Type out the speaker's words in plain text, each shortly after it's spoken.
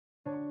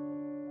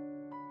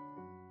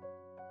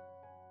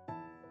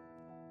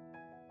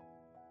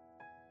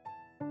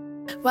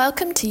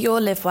Welcome to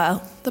Your Live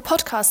Well, the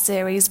podcast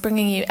series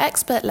bringing you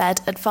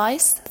expert-led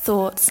advice,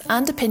 thoughts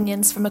and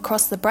opinions from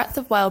across the breadth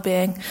of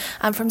wellbeing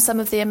and from some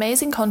of the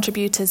amazing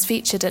contributors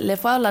featured at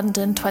Live Well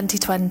London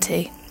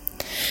 2020.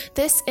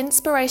 This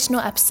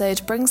inspirational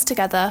episode brings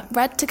together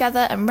Red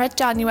Together and Red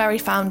January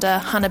founder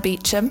Hannah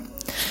Beecham,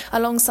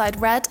 alongside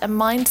Red and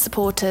Mind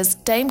supporters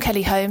Dame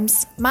Kelly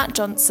Holmes, Matt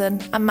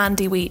Johnson and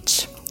Mandy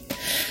Weech.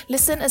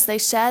 Listen as they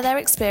share their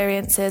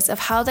experiences of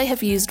how they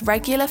have used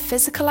regular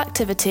physical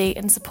activity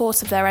in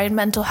support of their own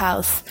mental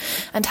health,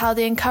 and how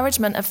the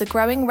encouragement of the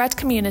growing Red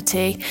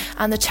community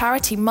and the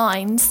charity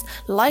Minds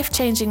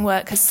life-changing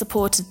work has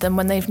supported them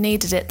when they've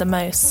needed it the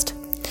most.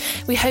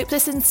 We hope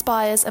this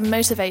inspires and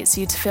motivates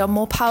you to feel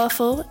more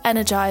powerful,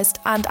 energised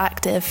and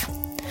active.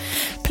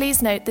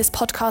 Please note this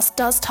podcast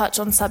does touch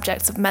on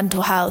subjects of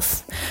mental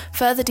health.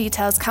 Further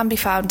details can be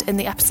found in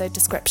the episode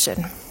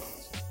description.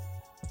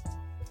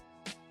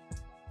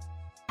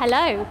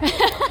 Hello.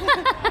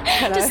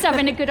 Hello. Just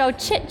having a good old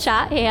chit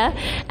chat here.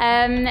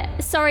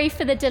 Sorry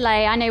for the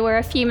delay. I know we're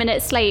a few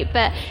minutes late,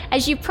 but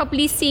as you've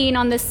probably seen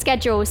on the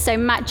schedule, so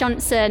Matt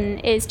Johnson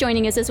is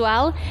joining us as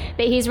well,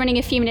 but he's running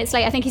a few minutes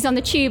late. I think he's on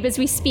the tube as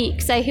we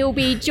speak, so he'll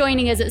be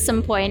joining us at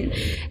some point.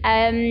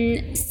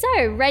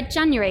 So Red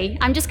January,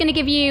 I'm just going to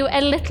give you a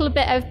little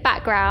bit of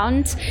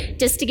background,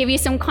 just to give you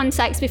some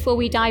context before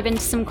we dive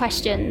into some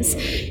questions.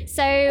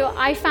 So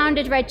I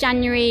founded Red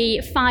January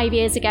 5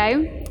 years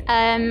ago.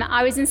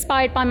 I was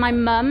inspired by my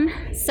mum.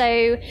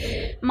 So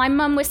my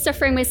mum was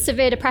suffering with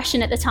severe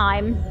depression at the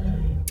time.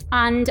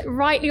 And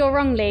rightly or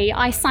wrongly,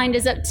 I signed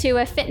us up to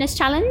a fitness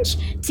challenge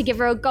to give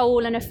her a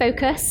goal and a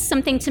focus,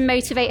 something to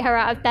motivate her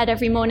out of bed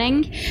every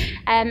morning.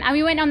 And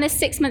we went on this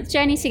 6-month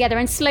journey together,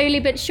 and slowly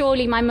but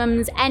surely my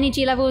mum's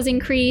energy levels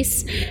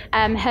increased,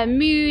 her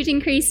mood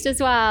increased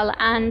as well.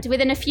 And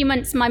within a few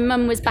months, my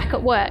mum was back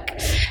at work.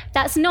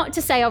 That's not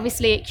to say,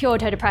 obviously, it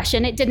cured her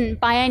depression. It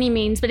didn't by any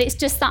means, but it's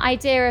just that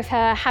idea of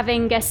her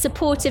having a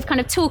supportive kind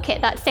of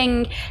toolkit, that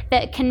thing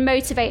that can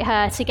motivate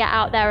her to get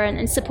out there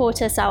and support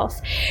herself.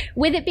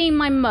 With it being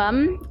my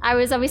mum, I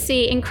was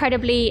obviously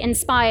incredibly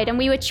inspired, and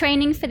we were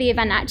training for the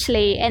event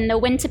actually in the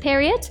winter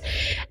period.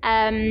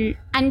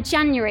 And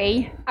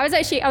January,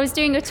 I was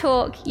doing a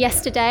talk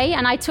yesterday,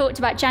 and I talked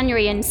about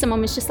January, and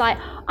someone was just like,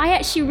 I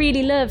actually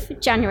really love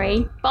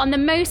January, but on the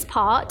most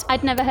part,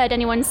 I'd never heard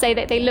anyone say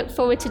that they look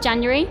forward to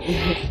January.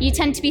 You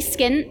tend to be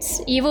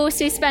skint. You've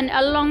also spent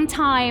a long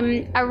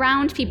time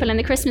around people in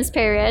the Christmas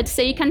period,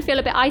 so you can feel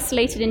a bit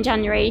isolated in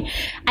January.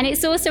 And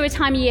it's also a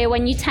time of year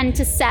when you tend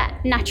to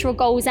set natural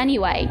goals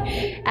anyway.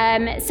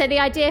 So the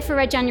idea for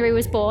Red January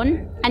was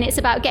born, and it's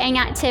about getting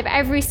active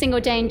every single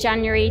day in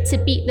January to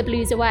beat the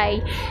blues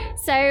away.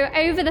 So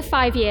over the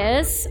 5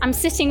 years, I'm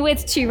sitting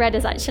with two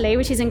Redders actually,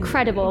 which is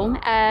incredible.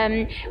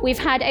 We've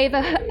had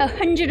over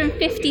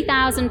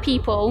 150,000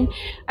 people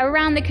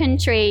around the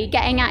country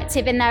getting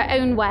active in their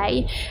own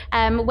way,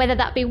 whether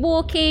that be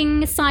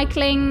walking,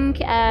 cycling,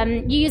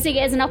 using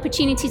it as an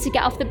opportunity to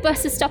get off the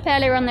bus or stop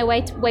earlier on their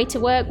way to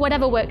work,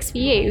 whatever works for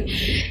you.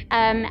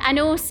 And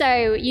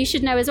also, you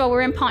should know as well,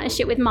 we're in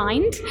partnership with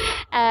Mind.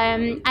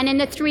 And in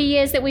the 3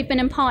 years that we've been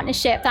in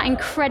partnership, that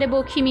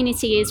incredible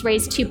community has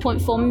raised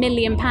 £2.4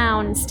 million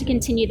to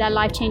continue their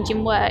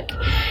life-changing work.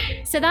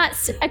 So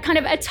that's a kind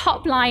of a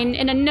top line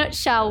in a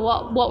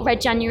nutshell what Red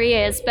January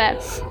is,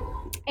 but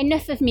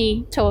enough of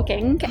me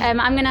talking.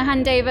 I'm going to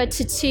hand over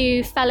to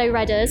two fellow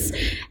Redders,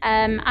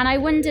 and I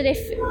wondered if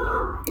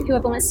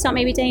whoever wants to start,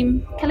 maybe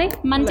Dame Kelly,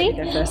 Mandy,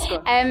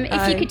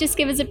 if you could just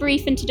give us a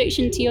brief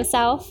introduction to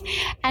yourself,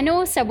 and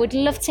also would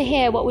love to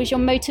hear what was your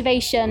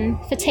motivation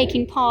for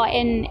taking part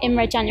in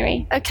Red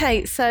January.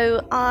 Okay,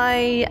 so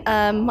my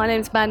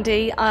name's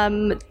Mandy.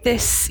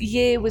 This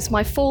year was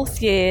my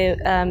 4th year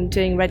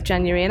doing Red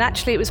January, and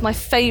actually it was my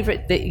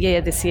favourite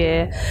year this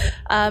year.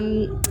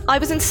 I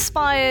was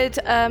inspired,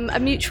 a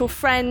mutual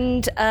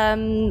friend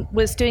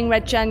was doing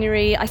Red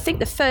January, I think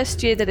the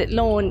first year that it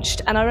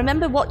launched, and I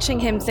remember watching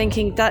him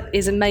thinking, that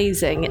is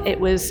amazing. It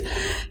was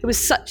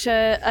such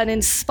an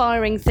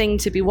inspiring thing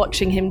to be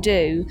watching him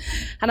do,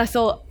 and I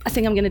thought, I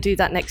think I'm going to do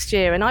that next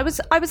year. And I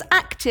was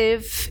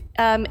active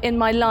in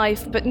my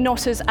life, but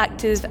not as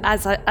active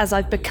as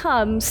I've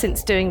become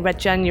since doing Red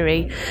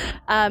January.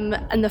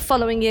 And the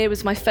following year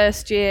was my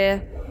first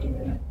year,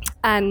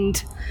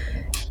 and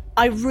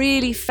I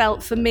really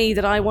felt for me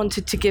that I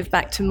wanted to give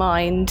back to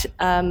Mind,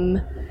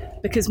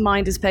 because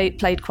Mind has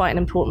played quite an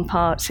important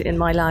part in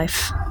my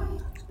life.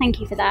 Thank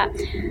you for that.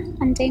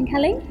 And Dame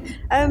Kelly?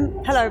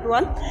 Hello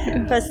everyone,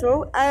 first of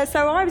all.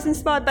 So I was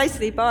inspired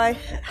basically by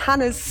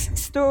Hannah's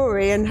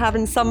story, and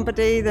having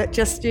somebody that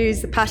just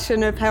used the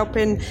passion of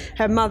helping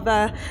her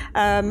mother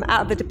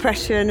out of the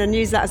depression and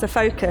use that as a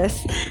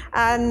focus.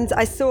 And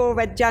I saw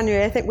Red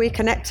January, I think we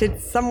connected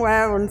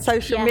somewhere on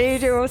social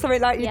media or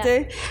something like you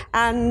do.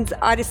 And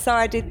I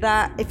decided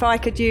that if I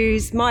could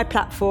use my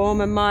platform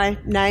and my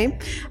name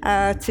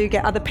to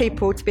get other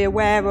people to be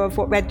aware of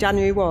what Red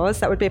January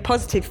was, that would be a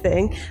positive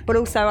thing. But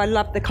also I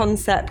love the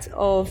concept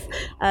of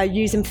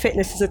using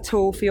fitness as a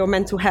tool for your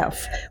mental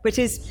health, which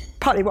is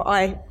partly what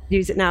I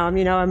use it now. I'm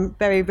a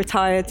very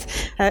retired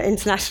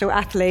international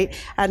athlete,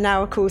 and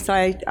now, of course,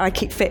 I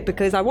keep fit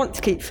because I want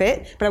to keep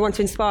fit, but I want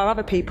to inspire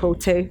other people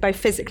too, both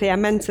physically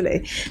and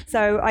mentally.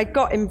 So I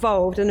got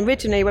involved, and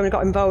originally when I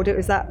got involved, it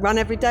was that Run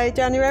Every Day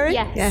January.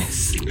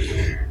 Yes.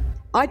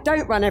 I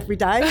don't run every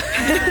day.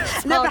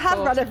 Never have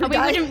run every day.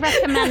 We wouldn't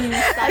recommend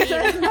that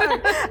either. No.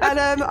 And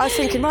I was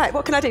thinking, right,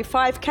 what can I do?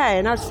 5K?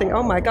 And I was thinking,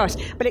 oh my gosh.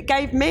 But it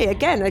gave me,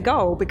 again, a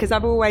goal, because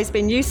I've always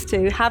been used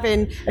to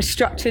having a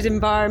structured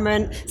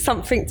environment,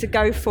 something to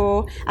go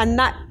for, and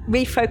that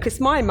refocused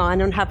my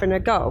mind on having a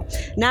goal.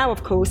 Now,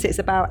 of course, it's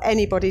about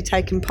anybody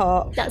taking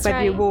part. That's whether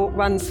right. you walk,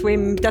 run,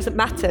 swim, doesn't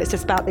matter. It's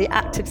just about the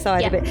active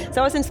side of it.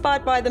 So I was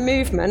inspired by the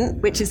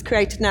movement, which is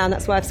created now, and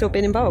that's why I've still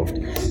been involved.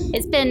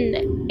 It's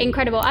been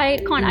incredible. I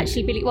can't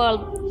actually believe,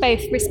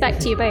 both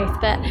respect to you both,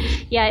 but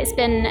yeah, it's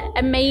been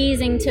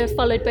amazing to have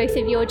followed both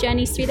of your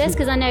journeys through this,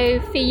 because I know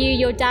for you,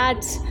 your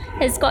dad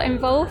has got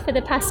involved for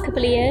the past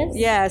couple of years.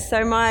 Yeah,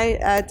 so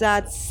my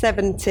dad's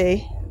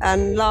 70.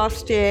 And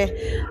last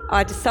year,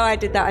 I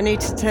decided that I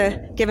needed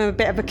to give him a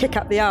bit of a kick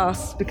up the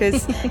arse,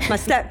 because my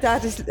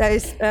stepdad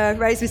has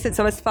raised me since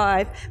I was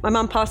 5. My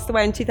mum passed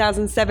away in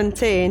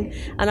 2017,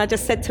 and I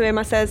just said to him,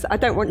 I says, I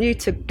don't want you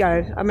to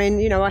go. I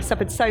mean, I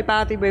suffered so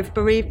badly with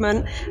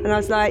bereavement, and I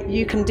was like,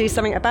 you can do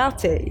something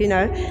about it,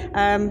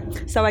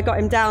 So I got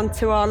him down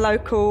to our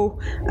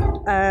local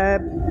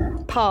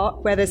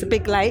park where there's a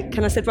big lake,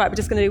 and I said, right, we're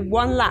just going to do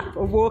one lap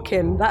of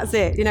walking. That's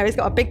it. He's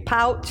got a big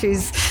pouch.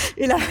 He's,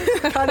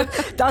 kind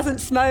of doesn't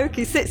smoke.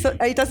 He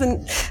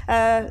doesn't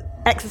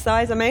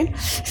exercise.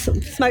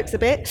 Smokes a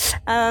bit.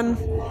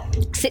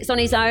 Sits on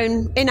his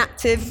own,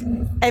 inactive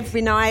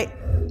every night.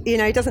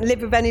 He doesn't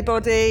live with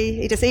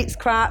anybody. He just eats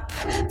crap,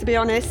 to be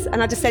honest.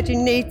 And I just said, you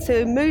need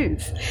to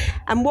move.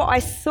 And what I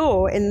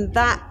saw in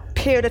that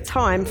period of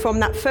time,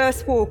 from that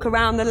first walk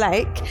around the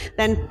lake,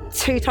 then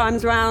 2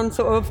 times round,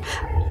 sort of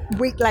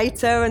week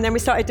later, and then we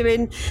started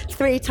doing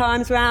 3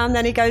 times round.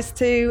 Then he goes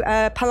to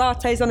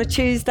Pilates on a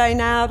Tuesday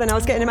now. Then I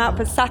was getting him out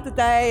for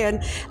Saturday,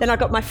 and then I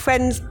got my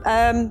friend's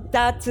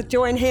dad to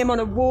join him on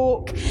a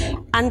walk,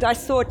 and I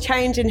saw a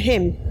change in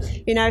him.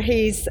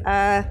 He's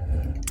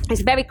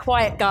a very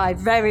quiet guy,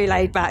 very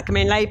laid back.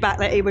 Laid back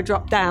that he would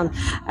drop down.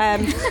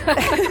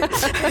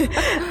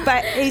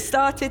 But he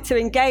started to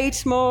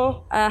engage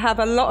more, have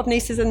a lot of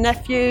nieces and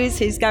nephews.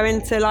 He's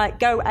going to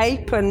Go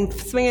Ape and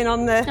swinging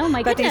on the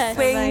bloody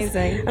swings.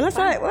 Amazing. And I was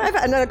like, whatever.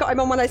 And then I got him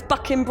on one of those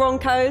bucking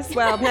Broncos.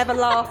 Well, I've never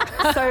laughed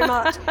so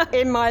much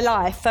in my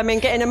life.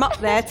 Getting him up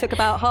there took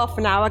about half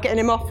an hour. Getting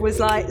him off was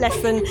less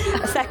than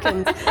a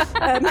second.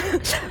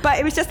 But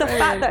it was just the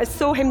fact that I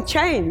saw him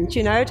change,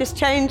 just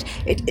change.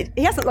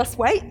 He hasn't lost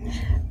weight,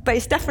 but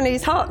it's definitely,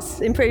 his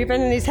heart's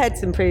improving and his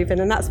head's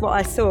improving, and that's what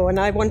I saw. And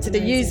I wanted to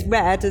use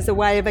Red as a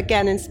way of,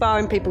 again,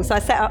 inspiring people. So I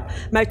set up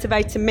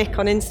Motivating Mick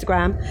on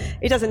Instagram.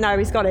 He doesn't know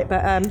he's got it,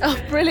 but... Oh,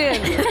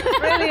 brilliant.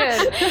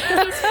 Brilliant.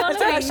 He's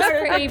following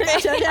pretty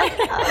picture,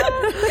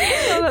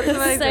 Oh, that's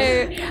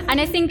amazing. So,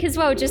 and I think as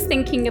well, just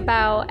thinking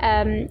about,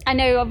 I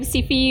know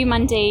obviously for you,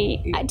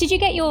 Mandy, did you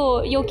get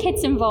your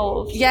kids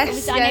involved?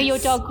 Yes, I know your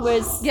dog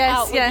was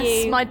out with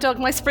you. My dog,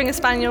 my Springer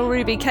Spaniel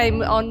Ruby,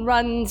 came on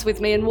runs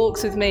with me and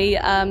walks with me.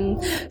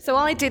 So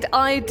I did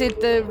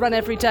the Run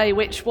Every Day,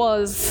 which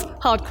was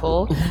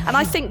hardcore. And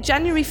I think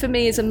January for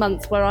me is a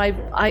month where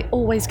I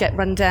always get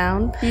run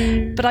down.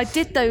 But I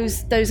did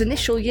those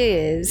initial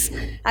years,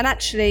 and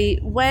actually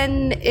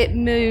when it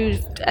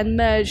moved and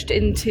merged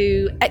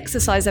into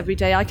exercise every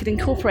day, I could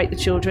incorporate the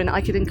children,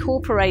 I could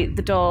incorporate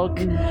the dog.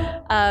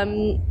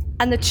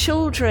 And the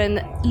children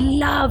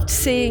loved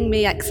seeing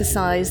me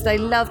exercise. They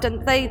loved,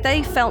 and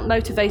they felt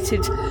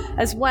motivated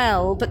as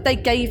well, but they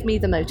gave me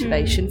the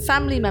motivation.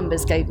 Family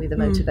members gave me the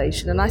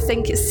motivation. And I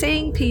think it's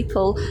seeing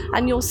people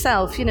and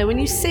yourself, when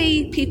you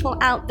see people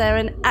out there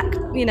and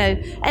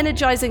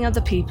energizing other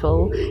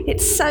people,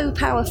 it's so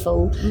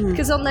powerful.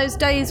 Because on those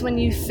days when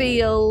you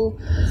feel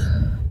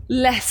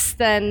less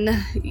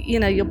than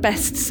your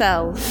best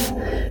self,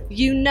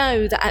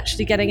 that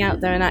actually getting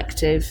out there and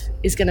active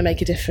is going to make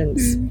a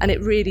difference, and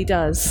it really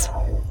does.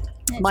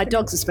 My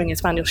dog's a Springer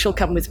Spaniel. She'll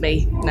come with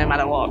me no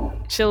matter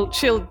what.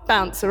 She'll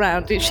bounce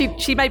around.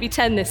 She may be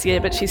 10 this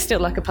year, but she's still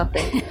like a puppy.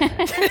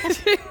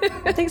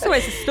 I think it's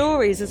always the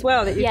stories as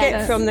well that you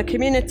get from the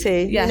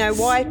community. Yes.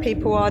 Why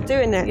people are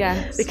doing it.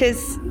 Yes.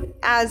 Because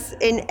as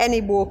in any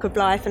walk of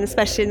life, and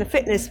especially in the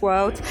fitness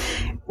world,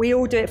 we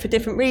all do it for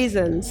different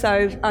reasons.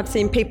 So I've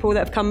seen people that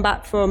have come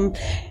back from,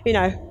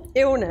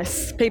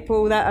 illness,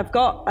 people that have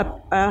got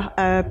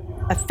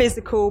a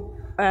physical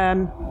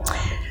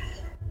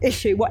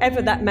issue,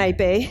 whatever that may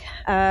be,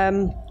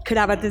 could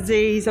have a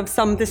disease of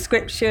some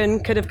description,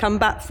 could have come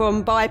back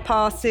from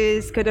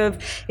bypasses, could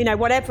have,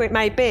 whatever it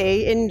may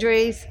be,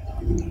 injuries.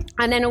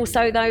 And then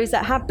also those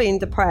that have been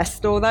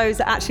depressed, or those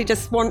that actually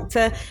just want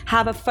to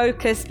have a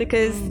focus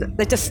because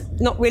they're just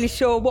not really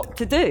sure what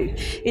to do.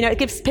 It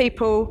gives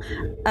people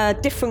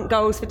different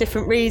goals for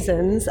different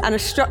reasons and a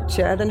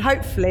structure. Then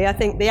hopefully, I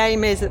think the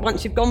aim is that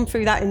once you've gone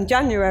through that in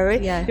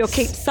January, you'll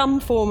keep some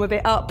form of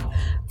it up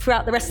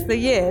throughout the rest of the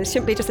year. It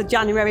shouldn't be just a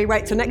January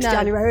wait till next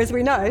January, as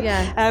we know.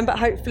 Yeah. But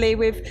hopefully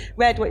with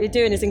Red, what you're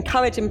doing is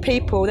encouraging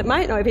people that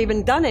might not have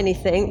even done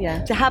anything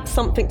to have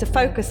something to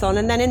focus on,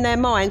 and then in their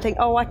mind think,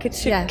 oh, I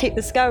should keep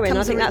this going.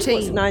 I think that's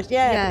what's nice. It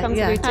becomes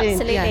a routine.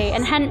 Absolutely.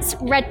 And hence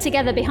Red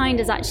Together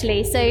behind us,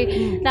 actually.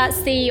 So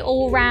that's the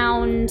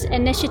all-round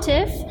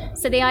initiative.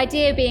 So the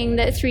idea being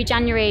that through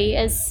January,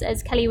 as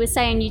Kelly was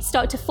saying, you'd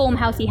start to form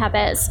healthy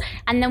habits,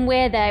 and then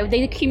we're there,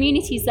 the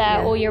community's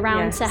there all year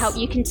round to help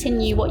you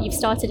continue what you've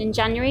started in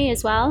January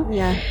as well.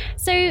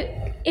 So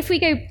if we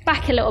go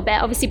back a little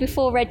bit, obviously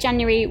before Red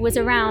January was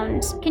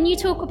around, can you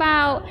talk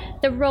about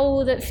the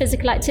role that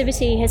physical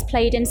activity has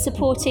played in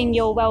supporting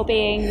your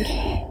well-being,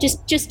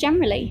 just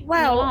generally in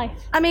your life?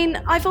 I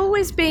mean, I've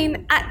always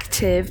been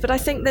active, but I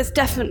think there's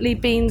definitely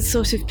been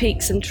sort of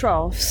peaks and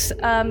troughs.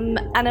 And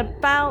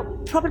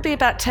probably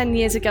about 10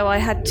 years ago, I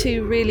had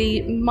 2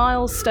 really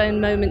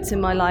milestone moments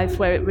in my life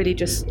where it really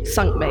just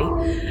sunk me.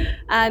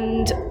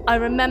 And I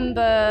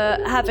remember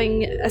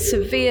having a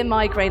severe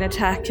migraine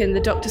attack and the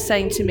doctor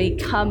saying to me,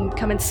 come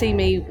and see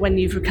me when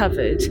you've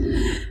recovered.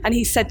 And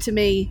he said to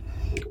me,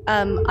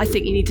 I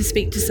think you need to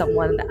speak to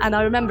someone. And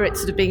I remember it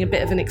sort of being a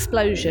bit of an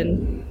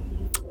explosion.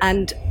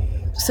 And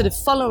sort of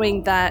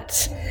following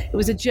that, it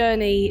was a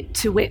journey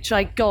to which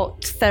I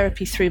got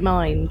therapy through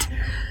Mind.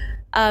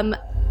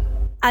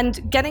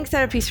 And getting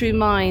therapy through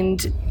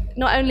Mind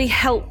not only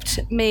helped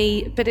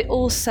me, but it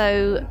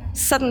also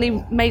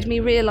suddenly made me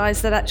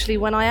realise that actually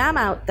when I am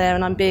out there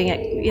and I'm being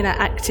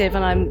active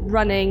and I'm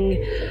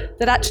running,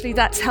 that actually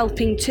that's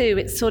helping too.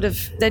 It's sort of,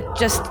 they're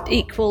just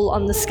equal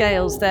on the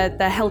scales.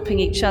 They're helping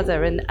each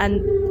other. And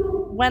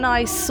when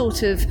I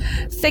sort of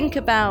think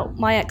about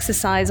my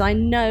exercise, I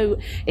know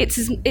it's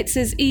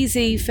as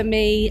easy for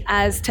me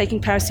as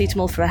taking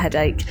paracetamol for a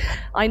headache.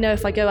 I know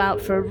if I go out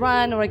for a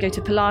run, or I go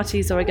to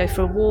Pilates, or I go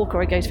for a walk,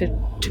 or I go to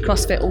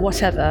CrossFit, or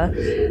whatever,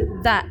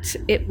 that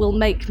it will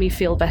make me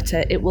feel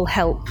better. It will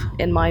help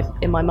in my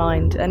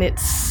mind, and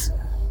it's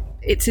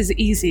as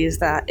easy as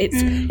that.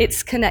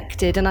 It's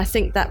connected, and I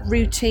think that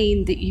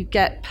routine that you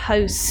get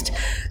post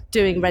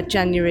doing Red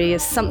January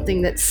is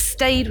something that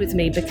stayed with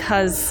me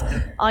because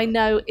I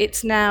know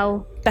it's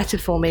now better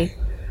for me.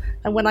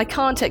 And when I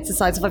can't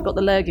exercise, if I've got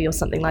the lurgy or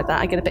something like that,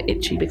 I get a bit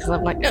itchy because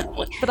I'm like,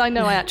 but I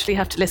know I actually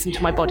have to listen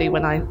to my body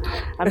when I'm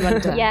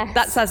run down. Yes,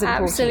 that's as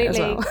important as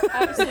well.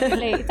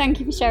 Absolutely. Thank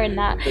you for sharing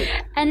that.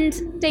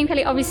 And Dame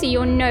Kelly, obviously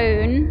you're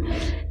known.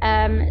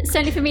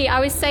 Certainly for me, I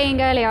was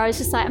saying earlier, I was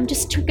just like, I'm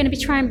just going to be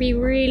trying to be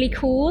really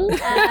cool.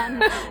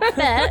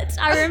 But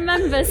I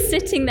remember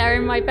sitting there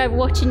in my bed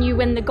watching you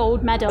win the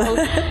gold medal,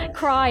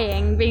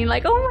 crying, being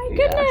like, oh my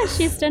goodness,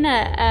 she's done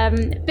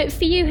it. But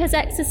for you, has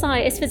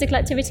physical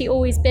activity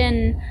always been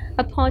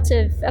a part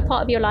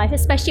of your life,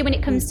 especially when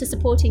it comes to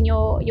supporting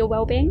your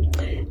well-being?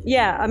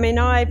 Yeah, I mean,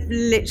 I've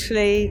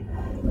literally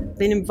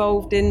been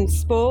involved in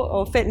sport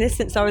or fitness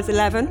since I was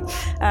 11.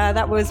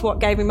 That was what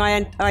gave me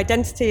my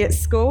identity at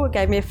school. It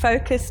gave me a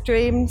focus,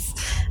 dreams,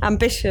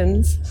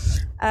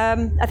 ambitions. I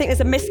think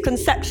there's a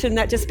misconception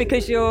that just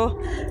because you're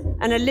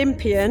an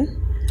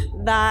Olympian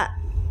that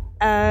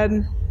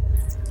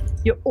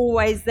you're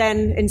always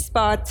then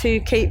inspired to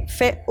keep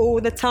fit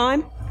all the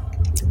time.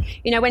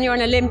 You know, when you're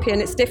an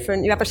Olympian, it's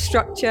different. You have a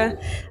structure,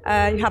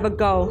 you have a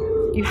goal.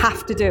 You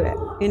have to do it.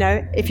 You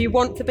know, if you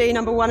want to be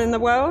number 1 in the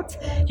world,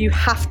 you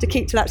have to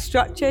keep to that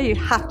structure. You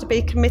have to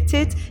be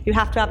committed. You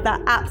have to have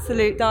that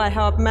absolute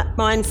die-hard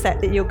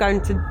mindset that you're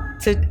going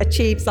to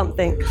achieve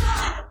something.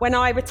 When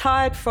I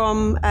retired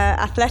from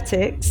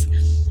athletics,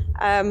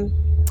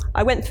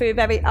 I went through a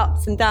very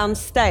ups and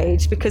downs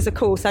stage because, of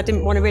course, I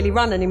didn't want to really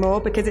run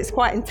anymore because it's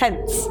quite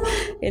intense.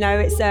 You know,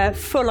 it's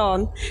full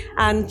on.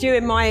 And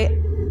during my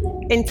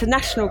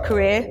international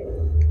career,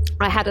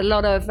 I had a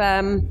lot of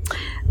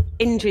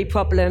injury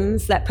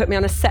problems that put me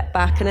on a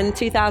setback, and in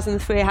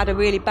 2003 I had a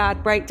really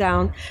bad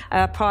breakdown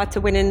prior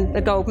to winning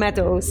the gold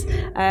medals.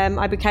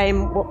 I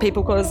became what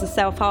people call as a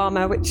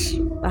self-harmer, which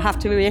I have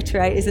to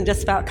reiterate isn't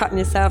just about cutting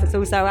yourself, it's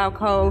also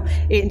alcohol,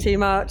 eating too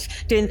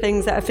much, doing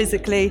things that are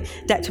physically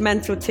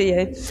detrimental to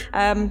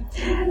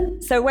you.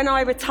 So when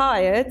I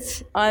retired,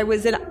 I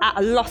was at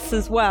a loss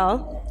as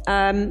well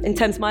in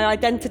terms of my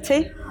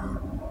identity.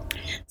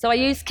 So I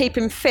used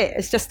keeping fit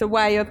as just a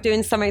way of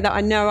doing something that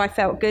I know I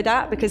felt good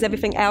at, because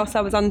everything else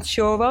I was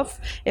unsure of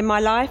in my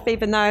life.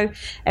 Even though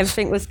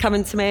everything was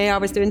coming to me, I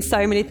was doing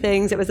so many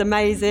things, it was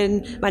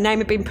amazing, my name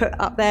had been put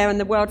up there on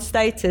the world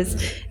status,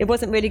 it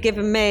wasn't really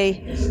giving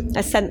me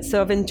a sense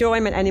of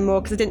enjoyment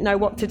anymore because I didn't know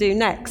what to do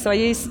next. So I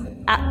used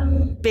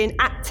being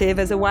active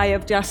as a way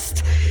of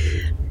just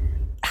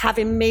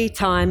having me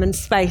time and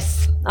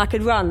space. I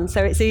could run,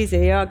 so it's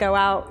easy. I'll go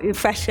out,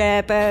 fresh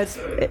air, birds.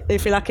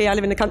 If you're lucky, I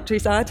live in the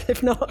countryside.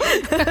 If not,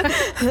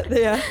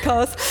 the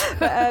cars.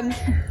 But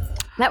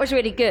That was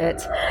really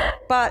good,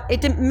 but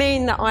it didn't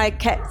mean that I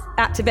kept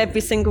active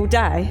every single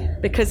day,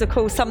 because of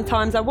course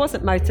sometimes I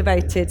wasn't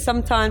motivated.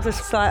 Sometimes I was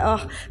just like,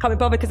 oh, can't be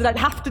bothered because I don't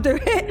have to do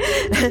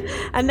it.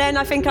 And then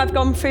I think I've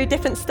gone through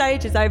different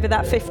stages over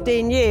that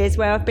 15 years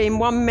where I've been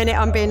 1 minute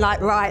I'm being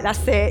like, right,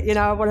 that's it, you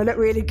know, I want to look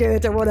really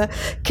good, I want to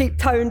keep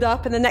toned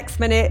up, and the next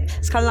minute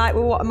it's kind of like,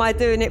 well, what am I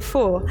doing it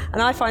for?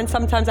 And I find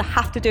sometimes I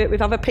have to do it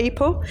with other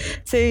people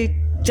to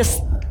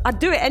just, I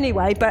do it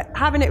anyway, but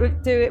having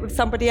it do it with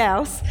somebody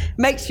else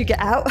makes you get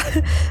out,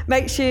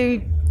 makes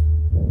you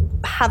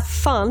have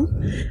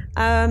fun.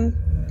 And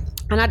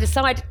I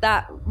decided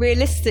that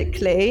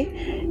realistically,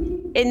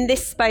 in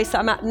this space that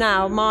I'm at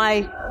now,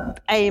 my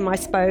aim, I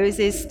suppose,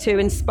 is to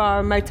inspire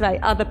and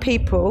motivate other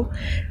people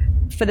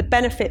for the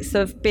benefits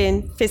of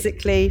being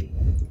physically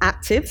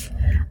active,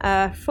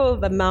 for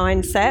the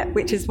mindset,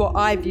 which is what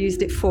I've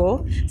used it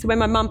for. So when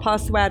my mum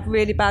passed away, I had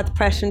really bad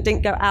depression,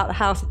 didn't go out the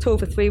house at all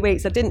for 3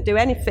 weeks. I didn't do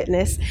any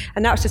fitness,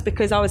 and that was just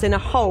because I was in a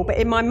hole. But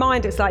in my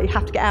mind, it's like, you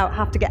have to get out,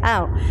 have to get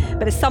out. But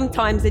there's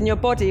sometimes in your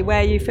body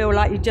where you feel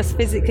like you just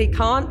physically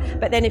can't.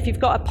 But then if you've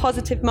got a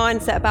positive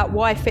mindset about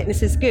why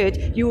fitness is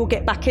good, you will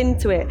get back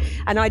into it.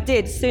 And I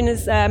did. As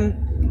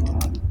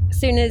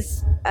soon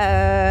as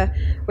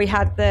we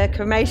had the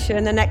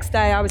cremation, the next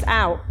day I was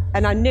out,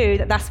 and I knew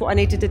that that's what I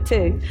needed to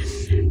do.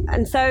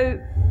 And so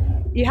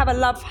you have a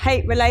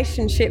love-hate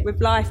relationship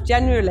with life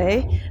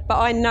generally, but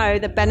I know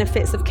the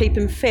benefits of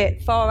keeping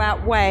fit far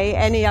outweigh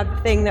any other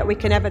thing that we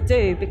can ever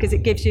do, because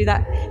it gives you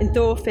that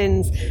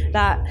endorphins,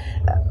 that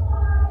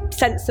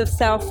sense of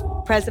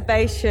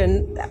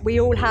self-preservation. We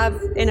all have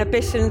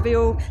inhibitions. We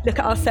all look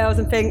at ourselves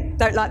and think,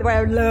 don't like the way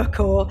I look,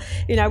 or,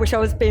 you know, wish I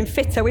was being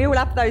fitter. We all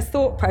have those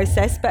thought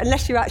process, but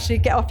unless you actually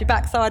get off your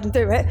backside and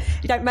do it,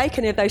 you don't make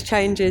any of those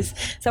changes.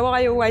 So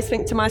I always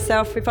think to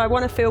myself, if I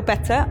want to feel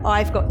better,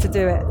 I've got to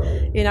do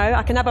it. You know,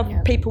 I can have other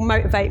people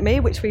motivate me,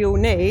 which we all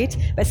need,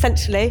 but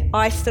essentially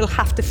I still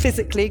have to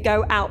physically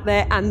go out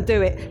there and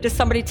do it. Just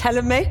somebody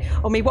telling me,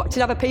 or me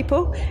watching other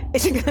people,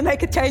 isn't going to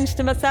make a change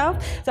to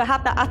myself. So I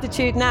have that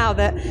attitude now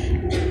that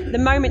the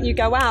moment you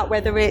go out,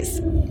 whether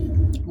it's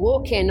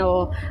walking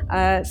or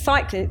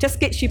cycling, it just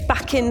gets you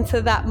back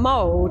into that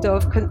mould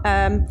of,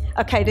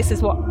 okay, this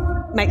is what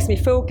makes me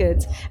feel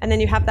good. And then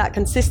you have that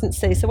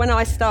consistency. So when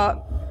I start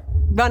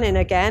running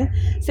again,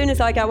 as soon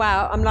as I go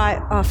out, I'm like,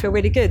 oh, I feel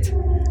really good.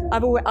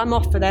 I'm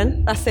off for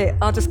then, that's it,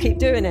 I'll just keep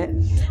doing it.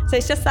 So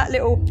it's just that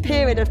little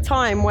period of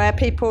time where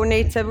people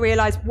need to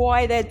realise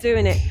why they're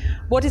doing it.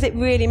 What does it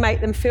really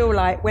make them feel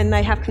like when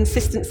they have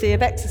consistency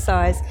of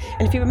exercise?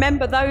 And if you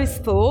remember those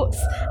thoughts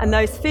and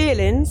those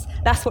feelings,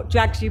 that's what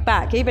drags you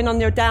back. Even on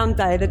your down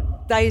day, the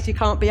days you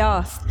can't be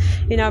asked.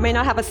 You know, I mean,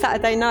 I have a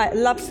Saturday night,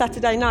 love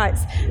Saturday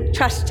nights,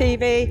 trash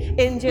TV,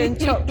 Indian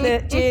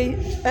chocolate,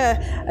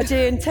 a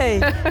G&T. You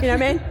know what I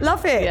mean?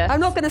 Love it. Yeah.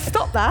 I'm not going to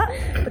stop that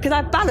because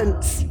I have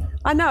balance.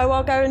 I know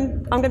I'm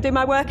going to do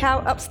my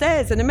workout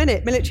upstairs in a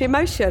minute, military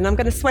emotion. I'm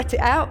going to sweat it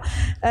out.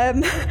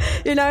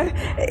 You know,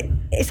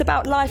 it's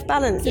about life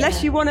balance. Yeah.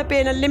 Unless you want to be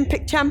an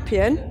Olympic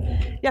champion,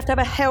 you have to have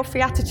a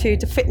healthy attitude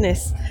to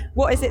fitness.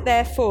 What is it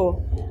there for?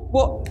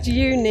 What do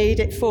you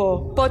need it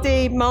for?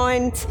 Body,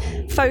 mind,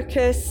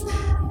 focus,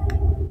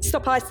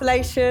 stop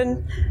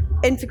isolation,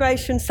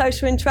 integration,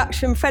 social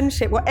interaction,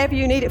 friendship, whatever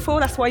you need it for,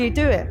 that's why you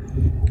do it.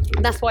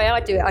 And that's why I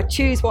do it. I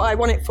choose what I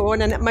want it for,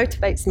 and then it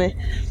motivates me.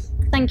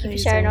 Thank you for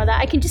sharing all that.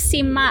 I can just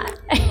see Matt.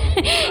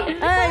 Hey,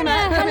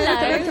 Matt.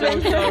 Hello.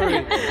 I'm so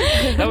sorry.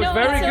 That was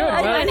very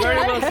good. Very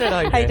well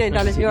said. How you doing,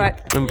 darling? You all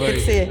right? I'm very good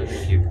to see you.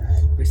 Thank you.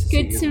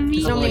 Good to meet you.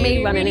 It's normally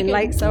me running in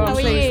late, so I'm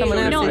seeing someone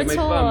else. Not at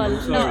all.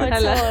 Not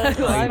at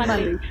all. I'm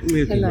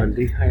Mandy.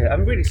 Mandy. Hi.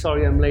 I'm really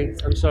sorry I'm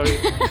late. I'm sorry.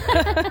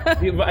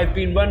 I've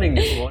been running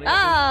this morning.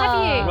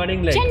 Have you?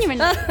 Running late.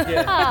 Genuinely?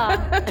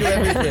 Yeah. Do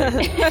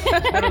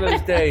everything. One of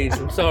those days.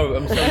 I'm sorry.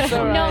 I'm so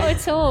sorry. Not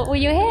at all. Well,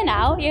 you're here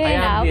now. You're here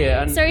now.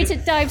 Here, sorry to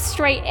dive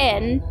straight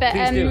in, but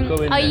Please do. Go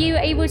in are there. you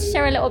able to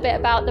share a little bit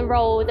about the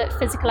role that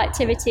physical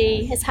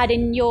activity has had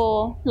in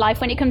your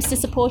life when it comes to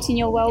supporting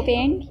your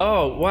well-being?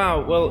 Oh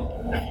wow! Well,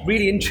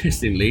 really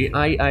interestingly,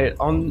 I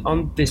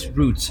on this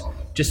route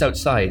just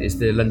outside is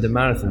the London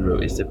Marathon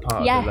route. It's the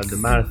part of the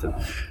London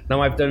Marathon.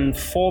 Now I've done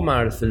 4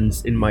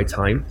 marathons in my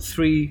time,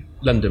 3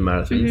 London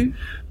marathons. Mm-hmm.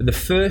 But the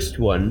first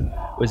one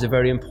was a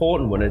very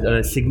important one and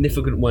a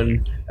significant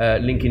one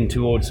linking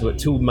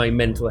to my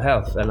mental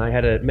health. And I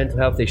had a mental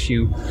health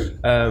issue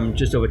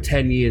just over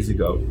 10 years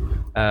ago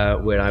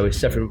where I was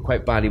suffering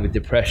quite badly with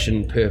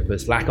depression,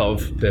 lack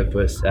of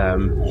purpose.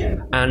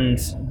 And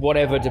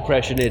whatever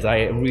depression is,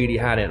 I really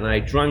had it. And I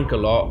drank a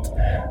lot,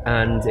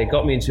 and it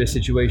got me into a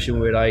situation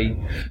where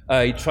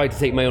I tried to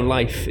take my own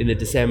life in the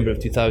December of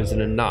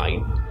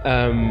 2009.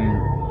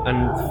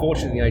 And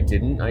fortunately I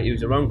didn't. It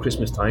was around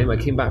Christmas time. I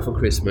came back for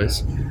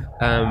Christmas,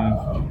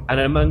 and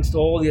amongst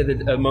all the other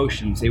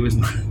emotions, it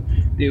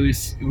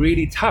was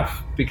really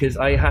tough because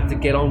I had to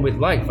get on with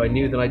life. I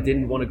knew that I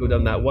didn't want to go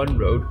down that one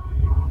road,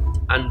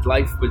 and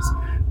life was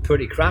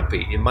pretty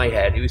crappy in my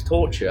head. It was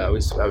torture. I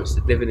was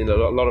living in a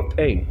lot of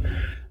pain.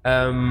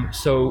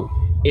 So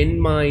in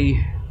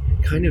my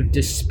kind of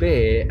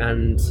despair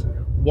and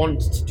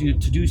want to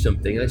do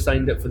something, and I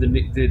signed up for the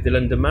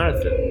London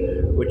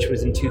Marathon, which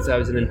was in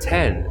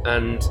 2010,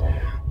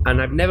 and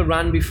I've never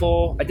ran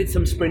before. I did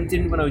some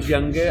sprinting when I was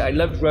younger. I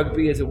loved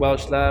rugby as a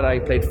Welsh lad. I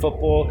played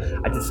football.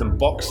 I did some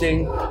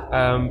boxing,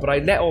 but I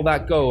let all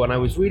that go, and I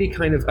was really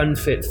kind of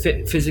unfit,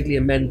 physically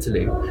and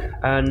mentally.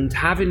 And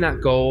having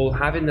that goal,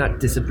 having that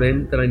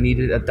discipline that I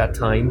needed at that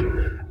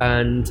time,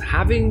 and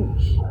having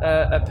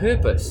a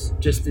purpose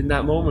just in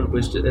that moment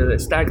was a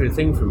staggering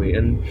thing for me.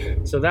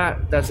 And so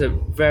that's a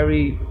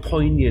very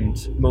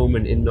poignant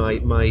moment in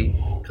my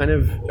kind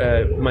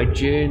of my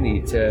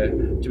journey to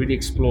really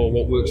explore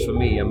what works for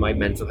me and my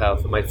mental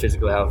health and my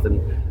physical health. And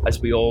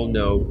as we all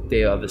know,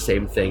 they are the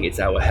same thing. It's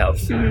our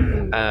health.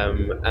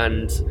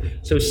 And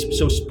so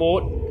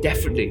sport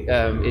definitely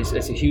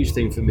is a huge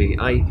thing for me.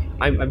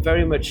 I'm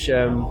very much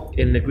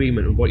in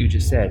agreement with what you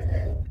just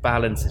said.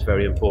 Balance is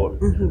very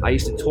important. I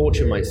used to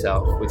torture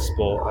myself with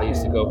sport. I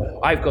used to go,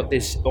 I've got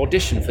this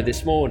audition for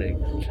this morning.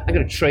 I'm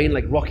going to train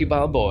like Rocky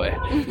Balboa.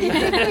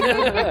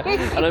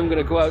 And I'm going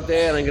to go out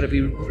there and I'm going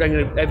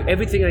to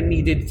everything I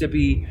needed to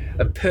be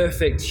a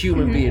perfect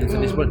human being for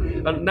this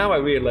one. And now I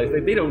realize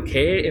they don't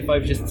care if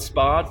I've just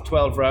sparred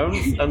 12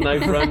 rounds and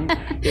I've run,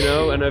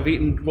 and I've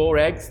eaten raw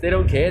eggs. They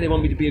don't care. They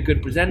want me to be a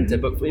good presenter.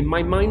 But in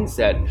my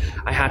mindset,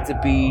 I had to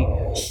be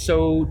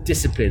so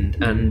disciplined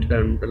and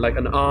like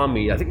an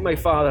army. I think my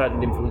father had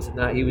an influence in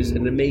that. He was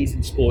an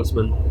amazing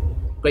sportsman,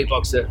 great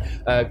boxer,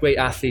 great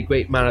athlete,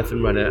 great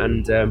marathon runner,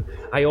 and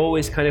I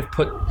always kind of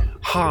put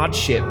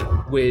hardship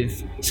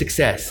with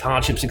success,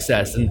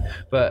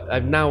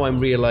 but now I'm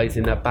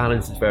realizing that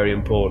balance is very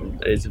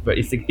important. It's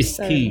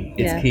key.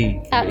 It's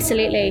key.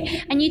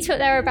 Absolutely. And you talked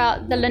there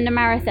about the London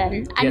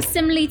Marathon, and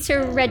similarly to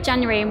Red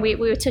January, and we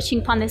were touching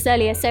upon this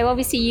earlier. So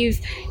obviously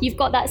you've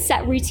got that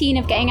set routine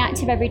of getting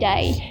active every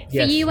day.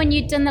 For you, when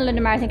you'd done the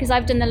London Marathon, because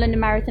I've done the London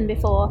Marathon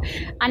before,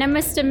 and I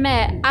must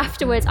admit,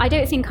 afterwards, I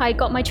don't think I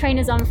got my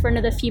trainers on for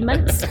another few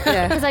months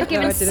because I've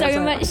given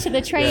so much to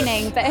the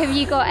training. But have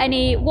you got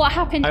what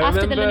happened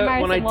after the London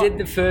Marathon? When I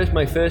did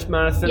my first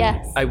marathon,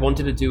 I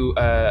wanted to do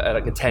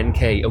like a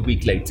 10K a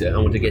week later. I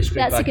wanted to get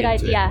straight back into it.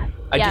 That's a good idea.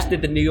 I just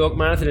did the New York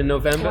Marathon in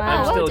November.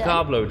 I'm still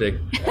carb loading.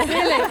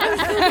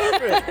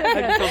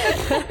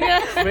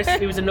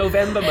 It was a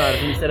November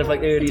marathon instead of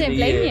like early in the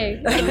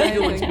year. The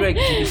London one's great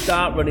because you can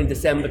start running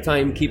December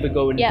time, keep it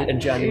going in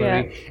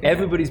January.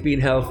 Everybody's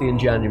been healthy in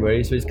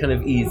January, so it's kind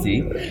of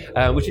easy,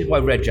 which is why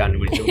Red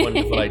January is a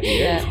wonderful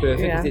idea. It's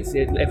perfect.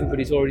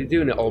 Everybody's already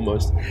doing it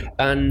almost.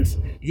 And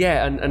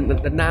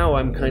now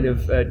I'm kind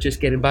of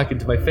just getting back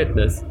into my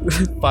fitness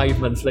 5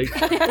 months later.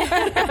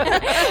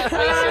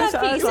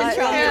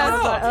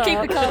 Keep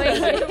it going.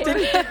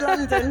 Did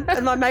London,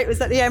 and my mate was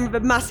at the end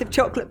with a massive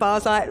chocolate bar. I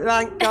was like,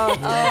 thank God.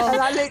 And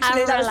I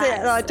literally, that was it.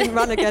 And I didn't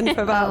run again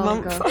for about a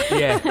month.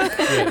 It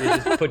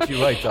just puts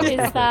you right on.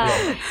 It's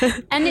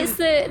that. And it's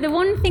the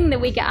one thing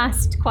that we get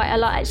asked quite a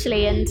lot,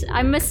 actually. And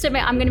I must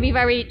admit, I'm going to be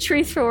very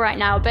truthful right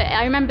now, but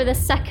I remember the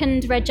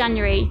second Red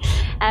January,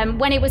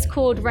 when it was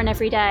called Run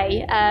Every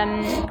Day,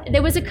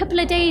 there was a couple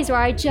of days where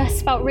I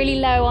just felt really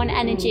low on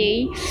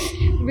energy,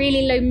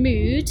 really low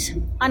mood,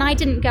 and I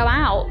didn't go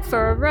out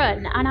for a run.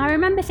 And I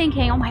remember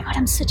thinking, oh my God,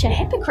 I'm such a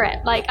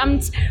hypocrite. Like,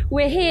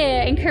 we're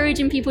here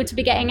encouraging people to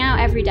be getting out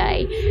every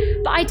day.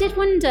 But I did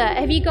wonder,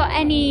 have you got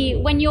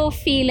when you're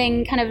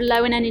feeling kind of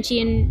low in energy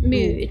and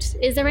mood,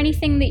 is there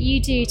anything that you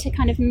do to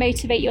kind of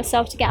motivate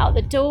yourself to get out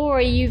the door? Or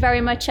are you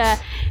very much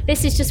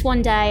this is just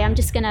one day, I'm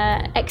just going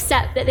to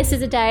accept that this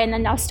is a day and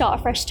then I'll start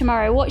afresh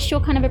tomorrow? What's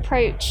your kind of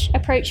approach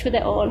with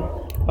it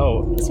all?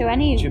 Oh, so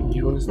any? Do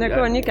you want to No,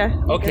 go on, you go.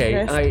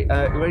 Okay, I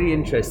very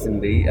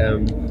interestingly,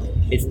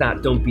 it's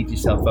that don't beat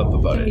yourself up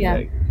about it.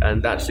 Yeah.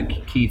 And that's the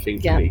key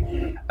thing for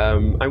me.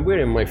 I'm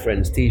wearing my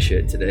friend's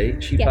T-shirt today.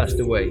 She passed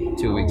away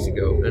 2 weeks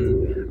ago,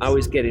 and I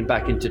was getting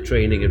back into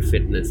training and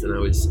fitness, and I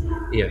was,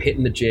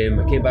 hitting the gym.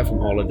 I came back from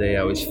holiday.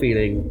 I was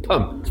feeling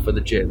pumped for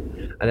the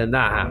gym, and then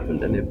that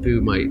happened, and it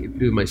blew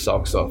my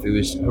socks off. It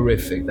was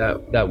horrific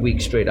that week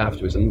straight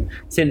afterwards, and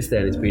since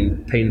then it's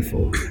been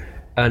painful,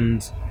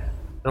 and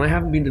I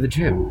haven't been to the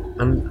gym,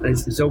 and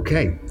it's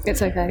okay.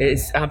 It's okay.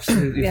 It's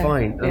absolutely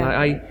fine. And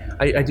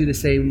I do the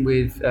same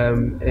with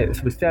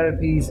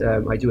therapies.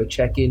 I do a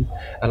check-in,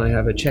 and I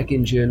have a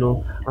check-in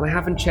journal, and I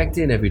haven't checked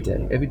in every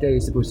day. Every day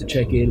is supposed to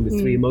check in with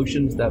 3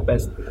 emotions that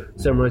best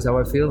summarize how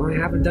I feel. I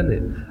haven't done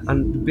it.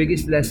 And the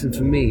biggest lesson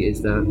for me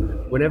is that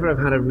whenever I've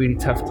had a really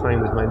tough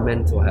time with my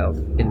mental health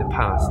in the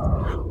past,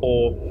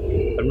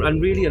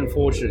 and really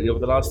unfortunately over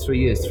the last 3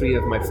 years, 3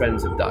 of my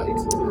friends have died,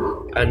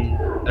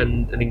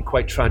 and in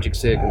quite tragic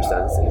circumstances,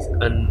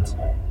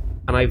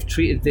 and I've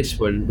treated this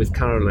one with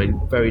Caroline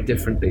very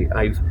differently.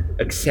 I've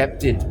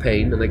accepted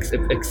pain and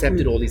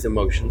accepted all these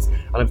emotions,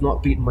 and I've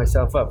not beaten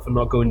myself up for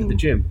not going to the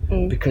gym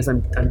because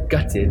I'm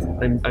gutted.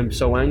 I'm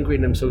so angry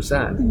and I'm so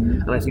sad,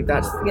 and I think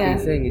that's the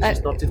key thing, is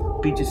just not to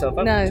beat yourself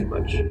up too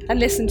much. And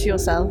listen to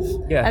yourself.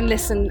 And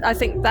listen. I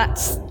think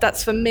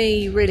that's for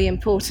me really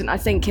important. I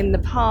think in the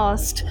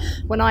past,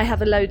 when I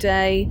have a low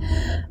day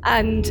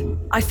and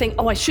I think,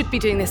 oh, I should be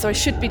doing this or I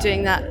should be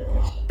doing that,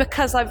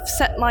 because I've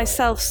set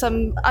myself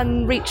some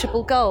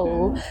unreachable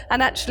goal,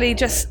 and actually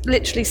just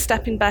literally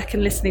stepping back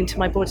and listening to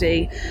my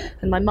body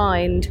and my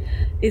mind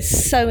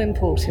is so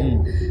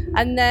important.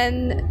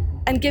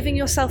 And giving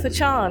yourself a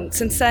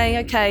chance and saying,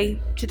 okay,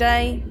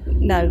 today,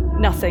 no,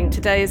 nothing.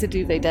 Today is a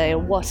duvet day or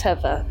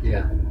whatever.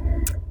 Yeah.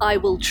 I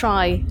will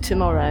try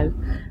tomorrow,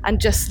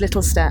 and just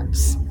little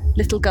steps,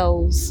 little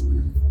goals,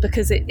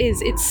 because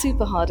it's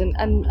super hard,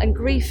 and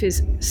grief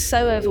is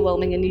so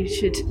overwhelming, and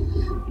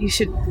you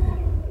should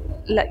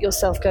let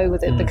yourself go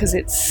with it, because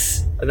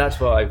it's... And that's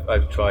what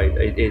I've tried.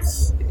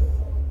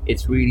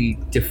 It's really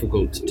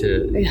difficult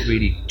to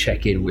really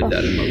check in with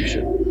that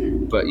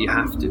emotion, but you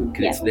have to,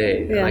 because it's there,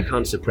 and I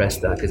can't suppress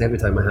that, because every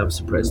time I have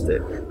suppressed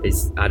it,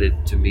 it's added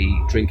to me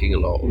drinking a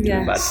lot or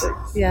doing bad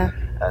things.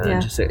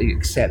 Just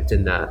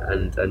accepting that,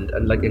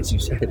 and like as you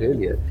said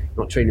earlier,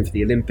 not training for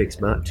the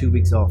Olympics, Matt. 2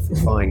 weeks off is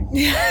fine.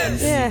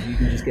 And you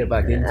can just get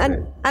back into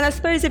it. And I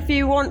suppose if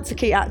you want to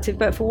keep active,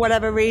 but for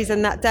whatever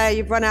reason that day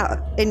you've run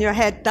out in your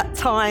head that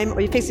time,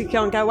 or you physically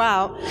can't go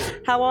out,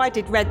 how I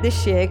did Red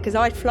this year, because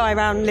I fly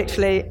around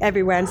literally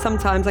everywhere, and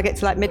sometimes I get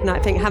to like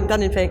midnight, think I haven't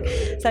done anything.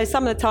 So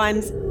some of the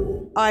times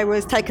I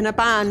was taking a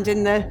band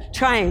in the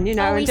train, you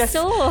know, and just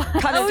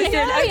kind of doing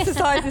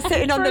exercises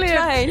sitting on the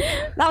train.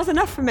 That was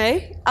enough for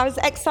me. I was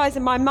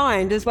exercising my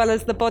mind as well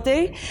as the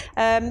body.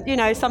 You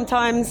know,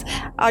 sometimes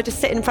I just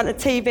sit in front of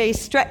TV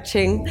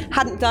stretching,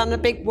 hadn't done a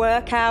big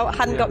workout,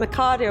 hadn't got my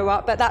cardio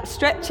up, but that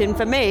stretching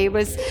for me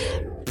was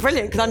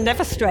brilliant, because I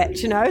never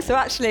stretch, you know, so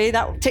actually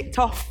that ticked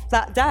off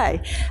that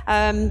day.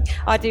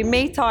 I do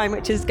me time,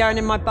 which is going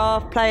in my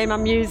bath, playing my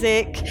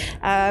music,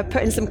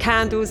 putting some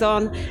candles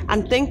on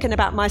and thinking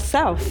about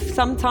myself.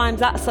 Sometimes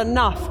that's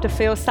enough to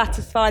feel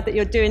satisfied that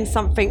you're doing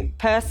something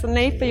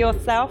personally for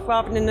yourself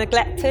rather than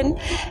neglecting.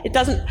 It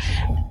doesn't,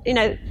 you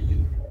know,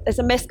 there's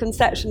a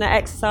misconception that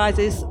exercise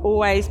is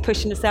always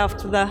pushing yourself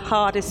to the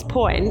hardest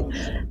point.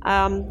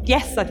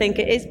 Yes, I think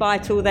it is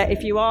vital that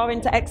if you are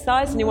into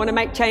exercise and you want to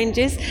make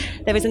changes,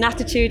 there is an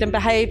attitude and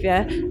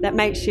behaviour that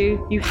makes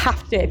you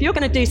have to. If you're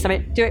going to do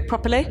something, do it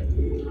properly.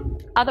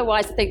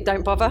 Otherwise, I think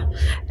don't bother.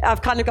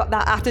 I've kind of got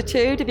that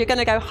attitude. If you're going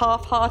to go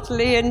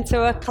half-heartedly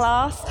into a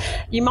class,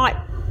 you might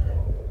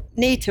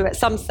need to at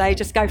some stage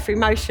just go through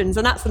motions,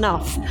 and that's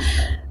enough.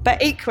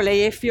 But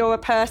equally, if you're a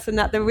person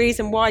that the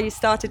reason why you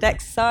started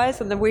exercise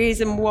and the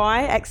reason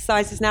why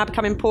exercise has now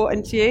become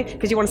important to you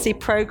because you want to see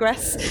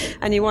progress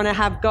and you want to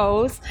have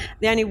goals,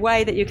 the only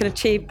way that you can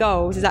achieve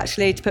goals is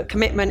actually to put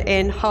commitment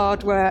in,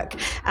 hard work,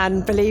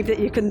 and believe that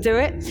you can do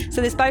it.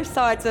 So there's both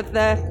sides of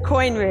the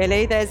coin,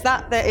 really. There's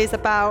that is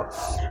about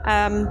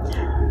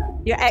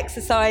you're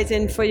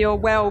exercising for your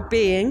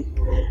well-being,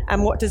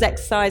 and what does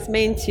exercise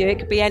mean to you? It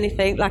could be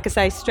anything, like I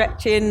say,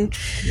 stretching,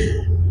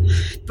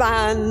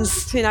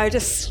 bands, you know,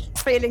 just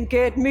feeling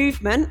good,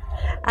 movement.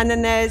 And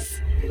then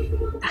there's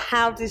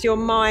how does your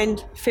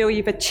mind feel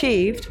you've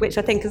achieved, which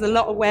I think is a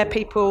lot of where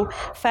people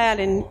fail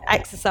in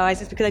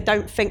exercises, because they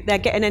don't think they're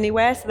getting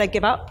anywhere, so they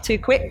give up too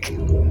quick.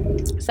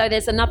 So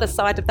there's another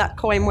side of that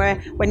coin where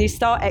when you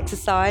start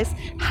exercise,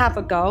 have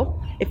a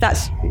goal. If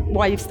that's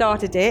why you've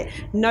started it,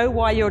 know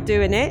why you're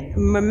doing it,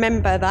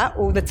 remember that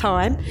all the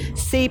time,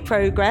 see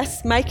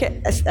progress, make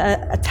it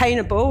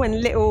attainable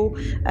in little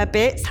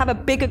bits, have a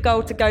bigger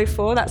goal to go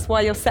for, that's why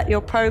you'll set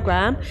your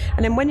program,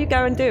 and then when you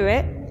go and do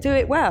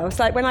it well. It's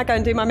like when I go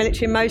and do my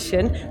military in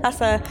motion,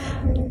 that's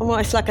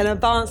almost like an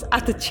advanced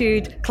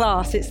attitude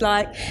class. It's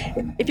like,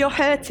 if you're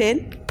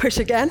hurting, push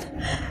again.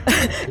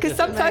 Because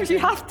sometimes you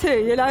have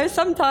to, you know,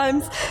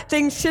 sometimes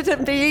things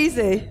shouldn't be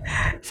easy.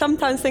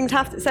 Sometimes things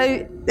have to.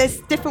 So there's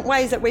different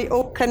ways that we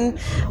all can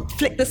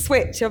flick the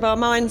switch of our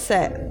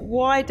mindset.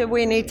 Why do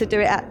we need to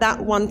do it at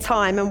that one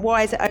time? And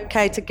why is it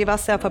okay to give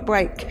ourselves a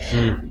break?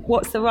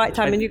 What's the right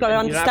time? And you've got to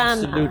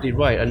understand that. You're absolutely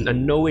right.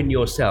 And knowing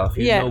yourself,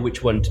 you know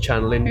which one to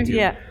channel into.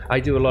 Yeah. I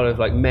do a lot of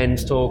like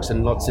men's talks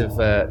and lots of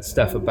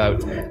stuff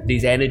about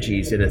these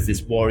energies, and as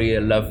this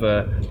warrior,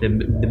 lover, the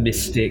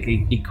mystic,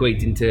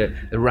 equating to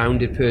the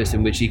rounded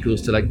person, which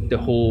equals to like the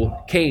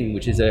whole king,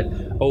 which is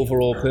a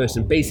overall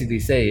person, basically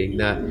saying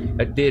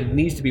that there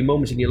needs to be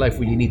moments in your life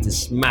where you need to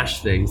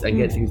smash things and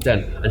get things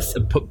done,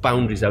 and put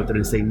boundaries out there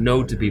and say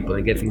no to people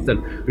and get things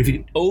done. But if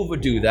you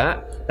overdo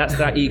that, that's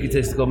that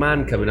egotistical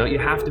man coming out. You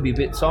have to be a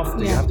bit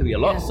softer. You have to be a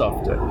lot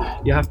softer.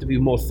 You have to be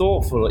more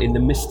thoughtful in the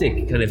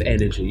mystic kind of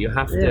energy. You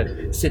have to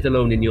sit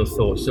alone in your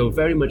thoughts. So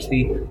very much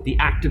the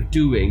act of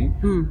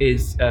doing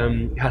is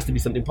has to be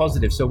something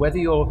positive. So whether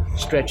you're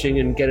stretching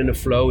and getting a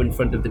flow in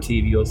front of the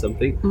TV or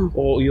something,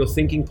 or you're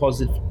thinking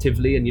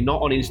positively and you're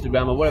not on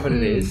Instagram or whatever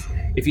it is,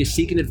 if you're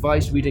seeking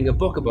advice, reading a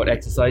book about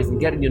exercise and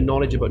getting your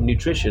knowledge about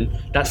nutrition,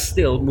 that's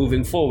still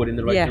moving forward in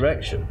the right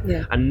direction.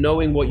 And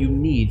knowing what you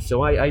need.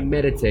 So I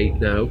meditate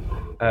now,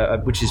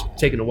 which has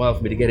taken a while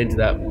for me to get into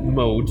that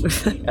mode,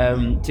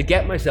 to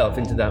get myself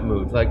into that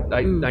mood. Like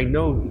I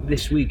know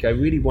this week I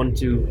really want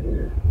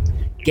to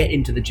get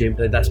into the gym.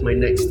 That's my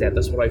next step.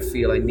 That's what I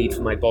feel I need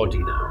for my body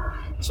now.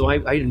 So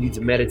I need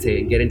to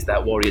meditate and get into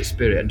that warrior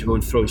spirit and to go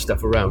and throw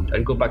stuff around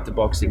and go back to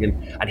boxing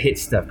and hit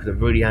stuff because I'm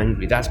really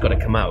angry. That's got to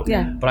come out.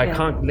 But I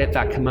can't let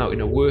that come out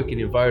in a working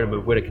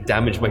environment where it could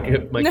damage my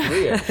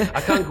career.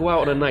 I can't go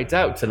out on a night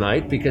out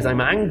tonight because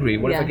I'm angry.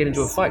 What if I get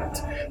into a fight?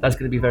 That's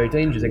going to be very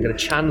dangerous. I'm going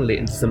to channel it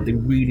into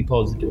something really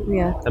positive.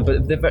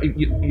 But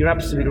you're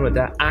absolutely right.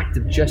 That act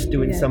of just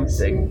doing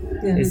something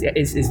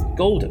is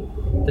golden.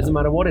 Doesn't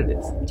matter what it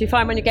is. Do you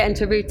find when you get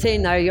into a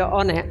routine though, you're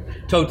on it?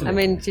 Totally. I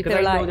mean, do you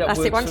feel like that's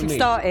it? Once you've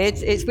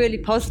started, it's really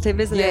positive,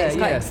 isn't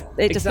it?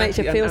 It just makes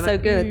you feel so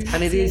good.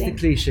 And it is the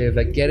cliche of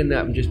like getting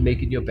up and just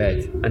making your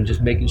bed and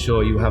just making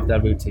sure you have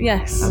that routine.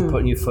 And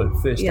putting your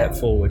first step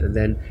forward, and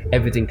then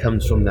everything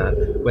comes from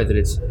that. Whether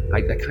it's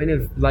I kind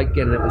of like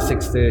getting up at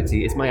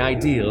 6:30. It's my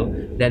ideal.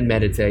 Then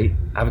meditate,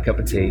 have a cup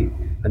of tea,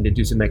 and then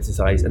do some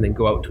exercise, and then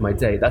go out to my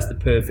day. That's the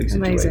perfect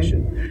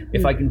situation.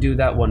 If I can do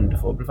that,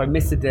 wonderful. But if I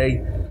miss a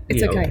day,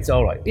 it's okay. It's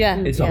all right.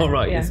 It's all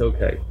right. It's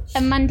okay.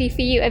 And Mandy,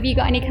 for you, have you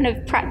got any kind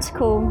of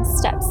practical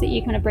steps that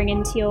you kind of bring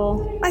into your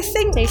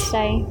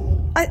day-to-day?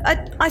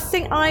 I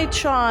think I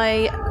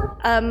try.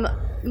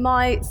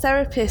 My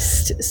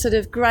therapist sort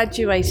of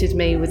graduated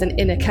me with an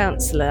inner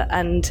counsellor,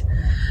 and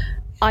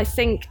I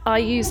think I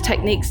use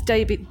techniques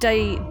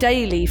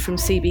daily from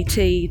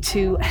CBT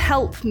to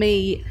help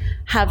me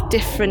have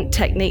different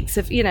techniques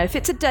of, if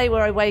it's a day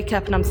where I wake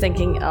up and I'm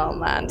thinking, oh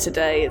man,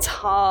 today it's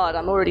hard,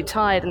 I'm already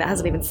tired and it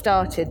hasn't even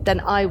started, then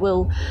I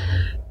will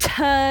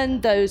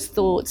turn those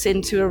thoughts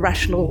into a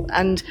rational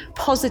and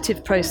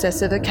positive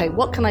process of, okay,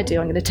 what can I do?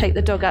 I'm going to take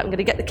the dog out, I'm going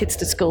to get the kids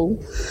to school,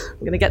 I'm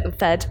going to get them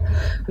fed,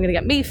 I'm going to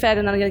get me fed,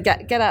 and then I'm going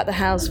to get out of the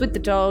house with the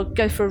dog,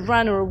 go for a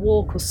run or a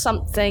walk or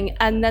something,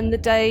 and then the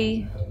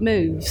day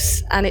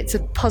moves and it's a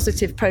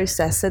positive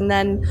process. And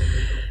then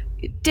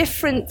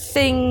different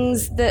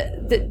things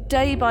that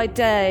day by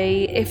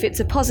day, if it's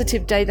a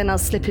positive day, then I'll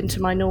slip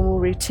into my normal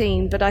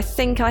routine. But I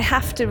think I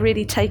have to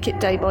really take it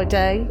day by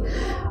day.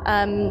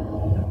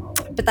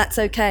 But that's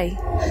okay,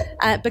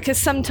 because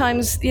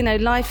sometimes,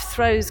 life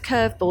throws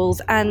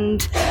curveballs,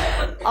 and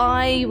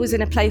I was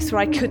in a place where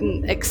I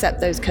couldn't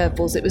accept those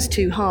curveballs. It was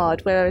too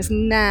hard, whereas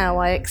now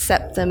I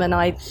accept them and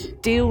I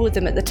deal with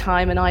them at the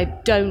time and I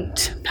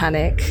don't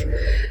panic.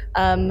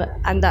 And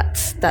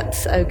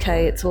that's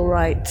okay, it's all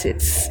right.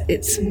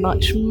 It's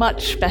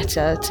much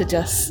better to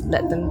just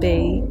let them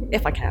be,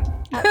 if I can.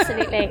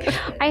 Absolutely.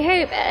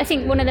 I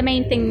think one of the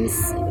main things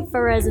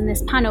for us in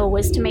this panel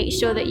was to make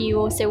sure that you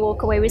also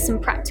walk away with some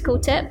practical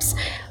tips.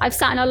 I've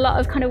sat in a lot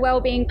of kind of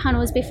well-being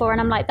panels before,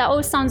 and I'm like, that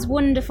all sounds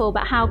wonderful,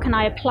 but how can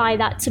I apply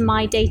that to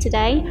my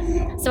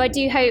day-to-day? So I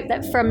do hope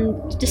that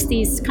from just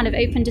these kind of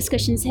open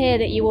discussions here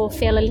that you all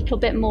feel a little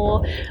bit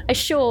more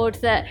assured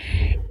that,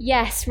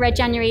 yes, Red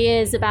January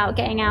is about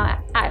getting out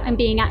and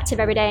being active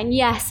every day. And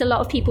yes, a lot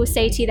of people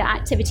say to you that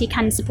activity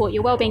can support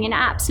your well-being, and it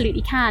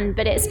absolutely can,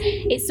 but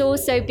it's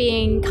also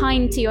being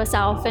kind to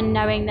yourself and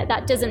knowing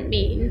that doesn't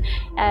mean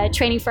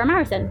training for a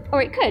marathon,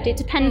 or it could. It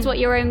depends what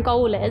your own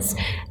goal is,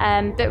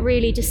 but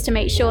really just to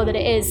make sure that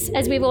it is,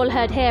 as we've all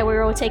heard here,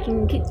 we're all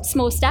taking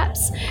small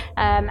steps,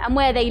 and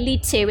where they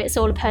lead to, it's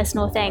all a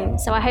personal thing.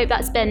 So I hope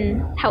that's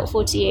been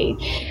helpful to you.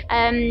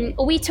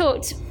 We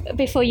talked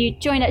before you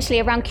joined actually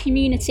around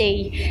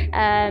community.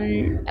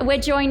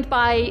 We're joined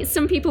by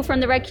some people from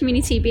the Red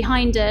community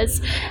behind us,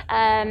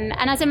 and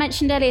as I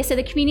mentioned earlier, so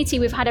the community,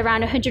 we've had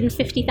around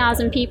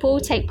 150,000 people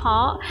take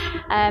part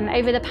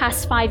over the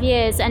past 5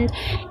 years. And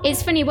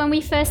it's funny, when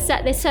we first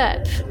set this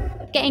up,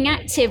 getting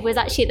active was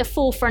actually at the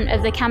forefront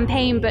of the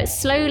campaign, but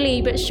slowly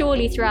but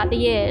surely throughout the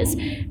years,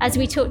 as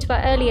we talked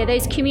about earlier,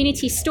 those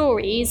community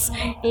stories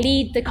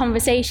lead the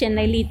conversation,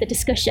 they lead the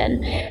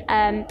discussion.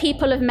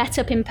 People have met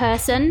up in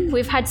person.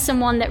 We've had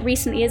someone that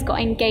recently has got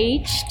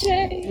engaged.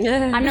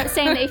 I'm not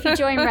saying that if you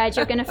join Red,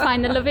 you're going to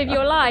find the love of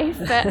your life,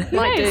 but who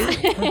knows?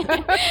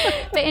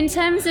 But in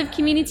terms of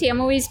community,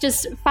 I'm always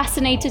just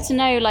fascinated to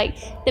know, like,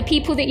 the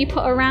people that you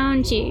put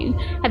around you,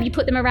 have you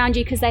put them around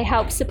you because they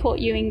help support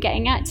you in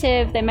getting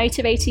active, they're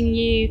motivating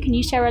you? Can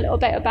you share a little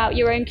bit about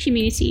your own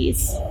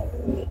communities?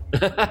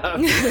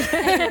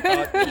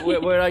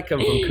 Where I come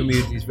from,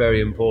 community is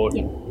very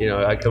important.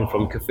 I come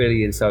from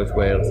Caerphilly in South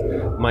Wales.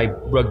 My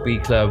rugby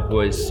club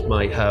was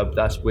my hub.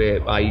 That's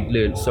where I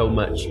learned so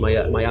much.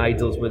 My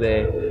idols were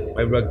there.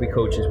 My rugby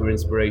coaches were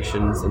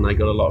inspirations, and I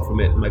got a lot from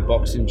it. My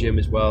boxing gym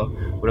as well.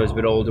 When I was a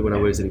bit older, when I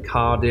was in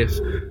Cardiff,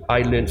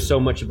 I learned so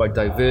much about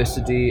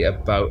diversity,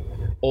 about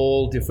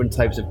all different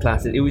types of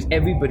classes. It was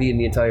everybody in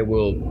the entire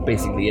world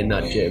basically in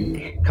that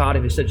gym.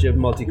 Cardiff is such a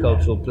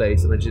multicultural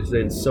place, and I just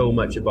learned so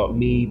much about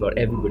me, about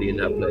everybody in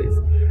that place,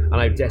 and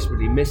I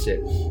desperately miss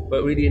it.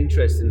 But really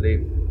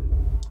interestingly,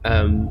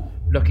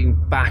 looking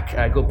back,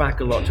 I go back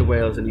a lot to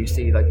Wales, and you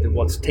see like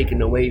what's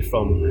taken away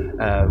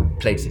from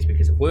places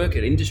because of work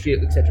and industry,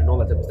 etc., and all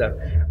that type of stuff.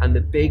 And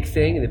the big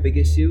thing, and the big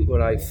issue,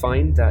 what I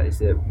find that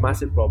is a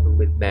massive problem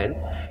with men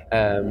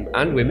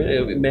and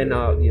women. Men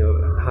are,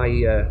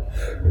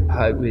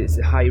 it's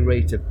a high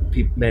rate of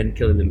men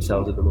killing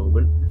themselves at the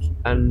moment,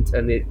 and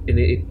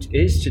it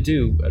is to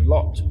do a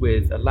lot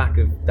with a lack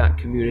of that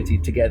community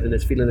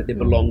togetherness, feeling that they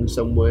belong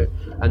somewhere,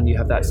 and you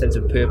have that sense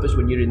of purpose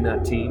when you're in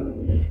that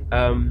team.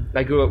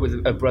 I grew up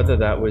with a brother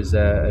that was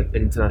an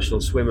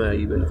international swimmer.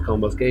 He went to the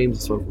Commonwealth Games,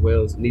 he swam for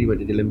Wales, and he went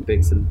to the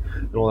Olympics and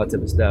all that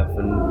type of stuff.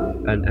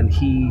 And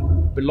he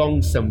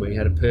belonged somewhere. He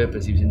had a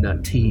purpose. He was in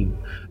that team.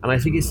 And I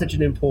think it's such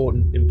an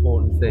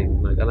important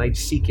thing. And I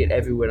seek it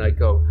everywhere I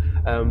go.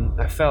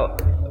 I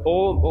felt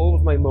all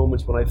of my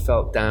moments when I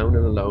felt down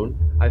and alone,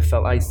 I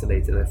felt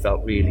isolated. I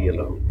felt really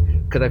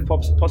alone because I've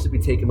possibly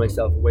taken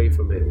myself away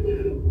from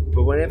it.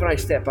 But whenever I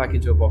step back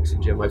into a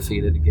boxing gym, I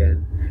feel it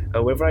again.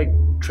 And whenever I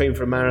train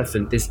for a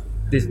marathon, this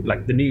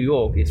like the New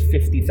York is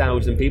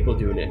 50,000 people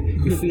doing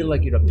it. You feel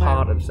like you're a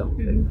part of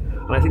something,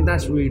 and I think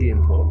that's really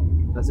important.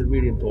 That's a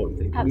really important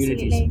thing.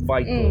 Community is a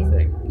vital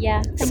thing.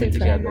 Yeah, coming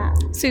together.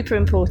 Super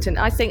important.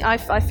 I think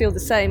I feel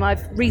the same.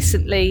 I've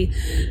recently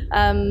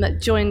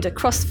joined a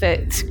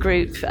CrossFit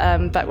group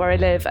back where I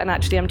live, and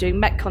actually I'm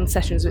doing Metcon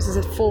sessions, which is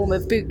a form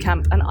of boot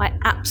camp, and I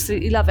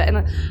absolutely love it.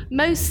 And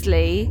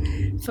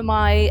mostly for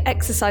my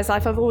exercise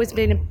life, I've always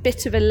been a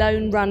bit of a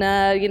lone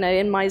runner,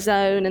 in my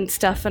zone and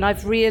stuff, and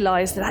I've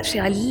realised that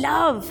actually I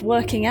love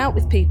working out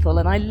with people,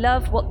 and I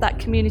love what that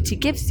community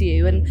gives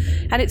you, and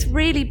it's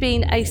really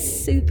been a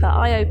super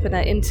eye-opener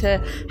into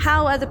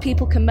how other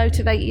people can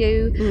motivate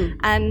you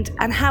and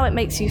how it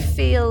makes you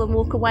feel and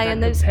walk away. That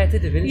and those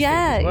competitive instinct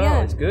as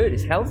well. It's good.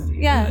 It's healthy.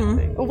 Yeah.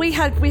 Well, we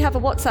have a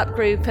WhatsApp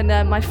group,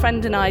 and my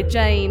friend and I,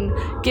 Jane,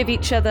 give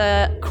each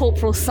other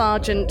Corporal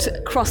Sergeant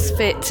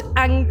CrossFit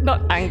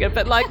not anger,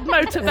 but like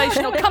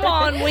motivational. Come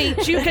on,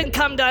 Weech, you can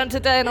come down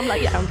today. And I'm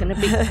like, yeah, I'm going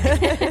to be.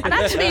 And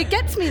actually, it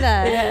gets me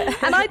there. Yeah.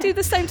 And I do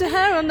the same to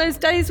her on those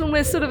days when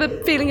we're sort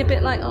of feeling a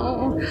bit like,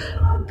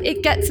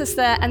 it gets us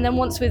there. And then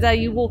once we're there,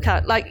 you walk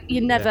out like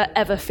you never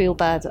ever feel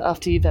bad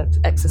after you've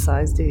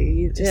exercised, do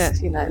you? You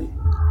just,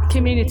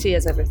 community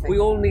is everything. We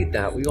all need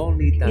that. We all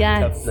need that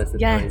toughness.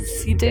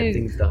 Yes, you do. Get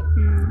things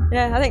done.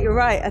 Yeah, I think you're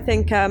right. I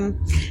think,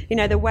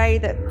 the way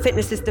that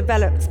fitness is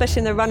developed, especially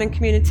in the running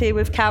community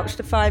with Couch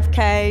to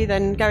 5K,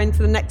 then going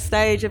to the next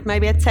stage of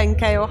maybe a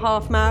 10K or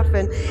half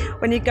marathon.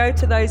 When you go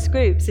to those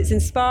groups, it's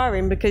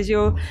inspiring because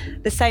you're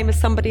the same as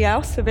somebody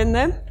else within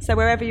them. So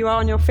wherever you are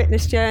on your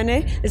fitness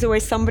journey, there's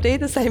always somebody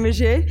the same as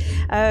you.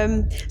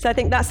 So I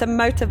think that's a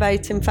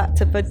motivating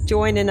factor for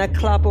joining a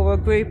club or a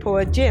group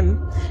or a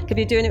gym. If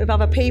you're doing it with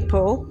other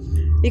people,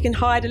 you can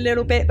hide a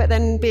little bit, but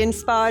then be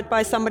inspired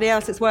by somebody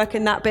else that's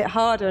working that bit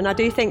harder. And I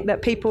do think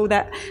that people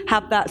that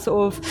have that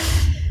sort of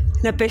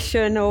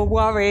ambition or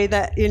worry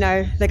that,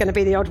 they're going to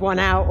be the odd one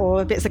out,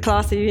 or bits of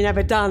class that you've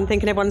never done,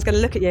 thinking everyone's going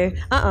to look at you.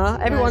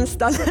 Everyone's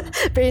done,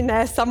 been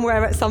there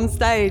somewhere at some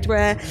stage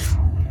where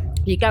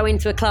you go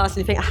into a class and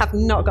you think, I have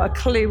not got a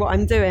clue what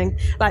I'm doing.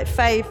 Like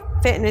Faye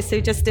Fitness, who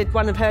just did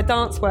one of her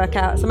dance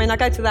workouts. I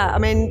go to that.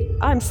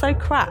 I'm so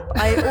crap.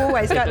 I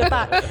always go to the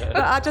back.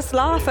 But I just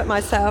laugh at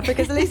myself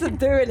because at least I'm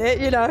doing it,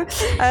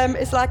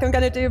 It's like I'm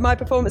going to do my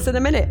performance in a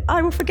minute.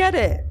 I will forget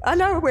it. I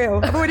know I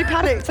will. I've already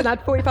panicked and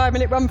had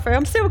 45-minute run through.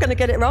 I'm still going to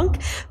get it wrong.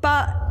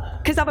 But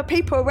because other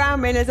people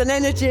around me, and there's an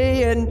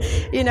energy and,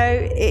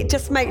 it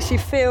just makes you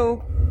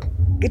feel,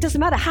 it doesn't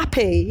matter,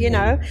 happy,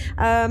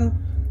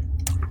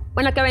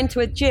 When I go into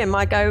a gym,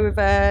 I go with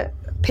a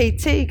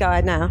PT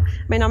guy now.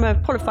 I'm a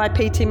qualified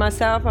PT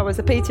myself. I was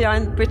a PT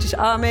in the British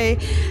Army.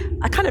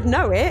 I kind of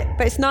know it,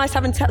 but it's nice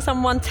having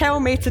someone tell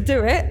me to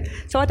do it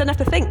so I don't have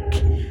to think.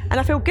 And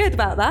I feel good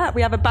about that.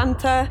 We have a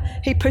banter.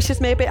 He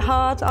pushes me a bit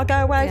hard. I'll go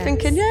away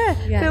thinking,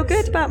 feel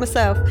good about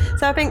myself.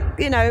 So I think,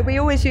 we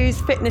always use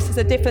fitness as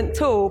a different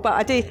tool, but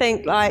I do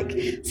think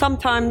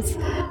sometimes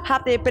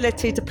have the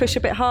ability to push a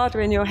bit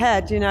harder in your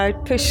head,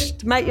 push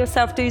to make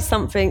yourself do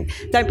something.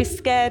 Don't be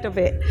scared of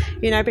it,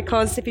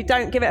 because if you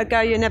don't give it a go,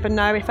 you never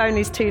know. If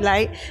only it's too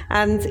late.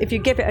 And if you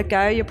give it a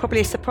go, you'll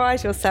probably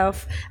surprise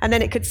yourself, and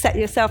then it could set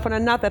yourself on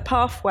another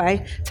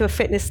pathway to a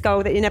fitness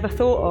goal that you never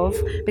thought of,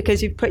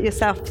 because you've put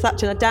yourself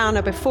such in a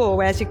downer before,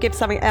 whereas you give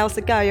something else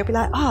a go, you'll be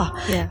like,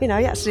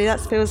 actually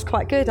that feels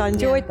quite good. I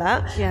enjoyed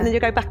that. And then you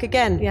go back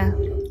again.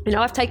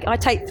 I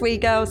take 3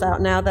 girls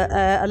out now that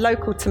are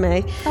local to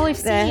me. Oh, I've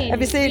seen. Have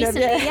you seen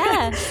recently, them?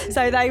 Yeah.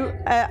 So they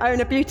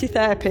own a beauty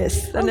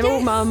therapist, and they're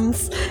all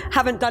mums,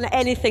 haven't done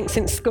anything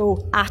since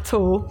school at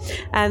all.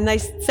 And they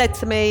said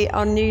to me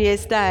on New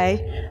Year's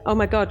Day, oh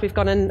my God, we've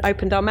gone and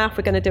opened our mouth.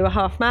 We're going to do a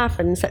half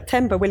marathon in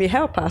September. Will you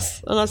help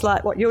us? And I was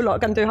like, what, you lot are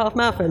going to do half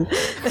marathon?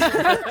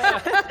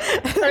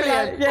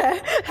 Like, yeah,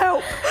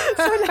 help.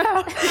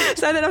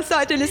 So then I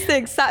started doing this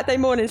thing, Saturday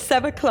morning,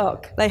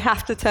 7:00, they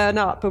have to turn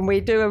up and we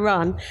do a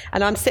run.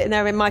 And I'm sitting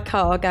there in my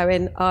car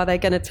going, are they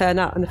going to turn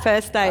up? And the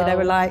first day they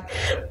were like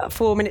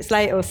 4 minutes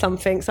late or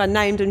something. So I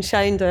named and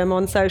shamed them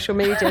on social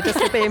media just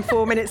for being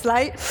 4 minutes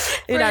late.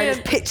 You know, it's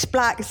pitch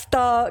black, it's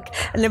dark,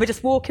 and they were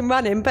just walking,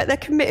 running, but they're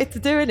committed to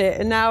doing it.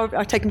 And now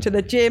I take them to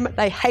the gym.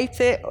 They hate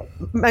it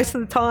most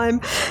of the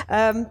time.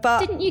 But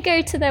didn't you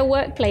go to their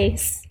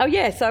workplace? Oh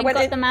yeah, so I went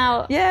got them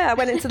out. Yeah, I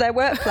went into their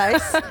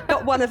workplace,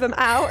 got one of them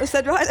out, and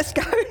said, right, let's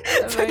go.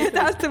 Took it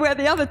down to where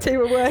the other two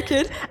were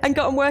working, and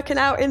got them working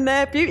out in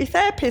their beauty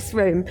therapist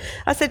room.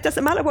 I said,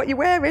 doesn't matter what you're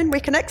wearing, we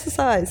can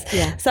exercise.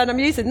 Yeah. So I'm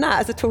using that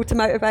as a tool to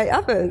motivate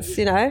others,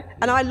 you know,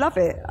 and I love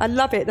it. I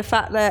love it, the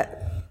fact that,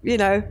 you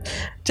know,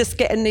 just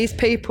getting these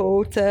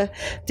people to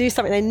do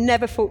something they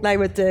never thought they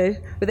would do,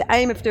 with the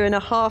aim of doing a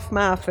half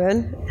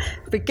marathon.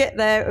 If we get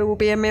there, it will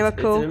be a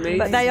miracle.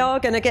 But they are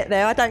going to get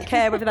there. I don't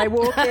care whether they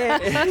walk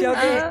it, jog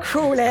it,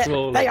 crawl it.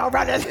 They are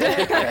running on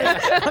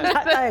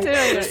that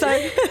day. So,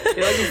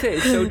 like you say,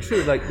 it's so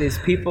true. Like, there's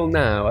people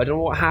now, I don't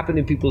know what happened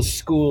in people's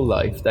school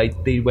life.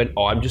 They went,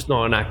 oh, I'm just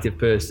not an active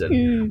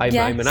person.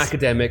 I'm an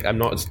academic. I'm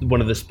not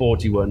one of the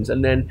sporty ones.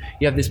 And then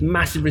you have this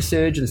massive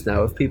resurgence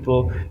now of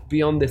people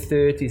beyond their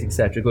 30s,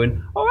 etc.,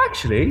 going, oh,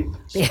 actually,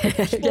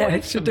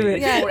 sport should do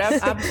it. For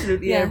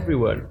absolutely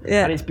everyone.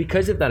 Yeah. And it's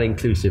because of that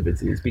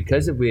inclusivity. It's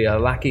because of we are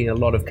lacking a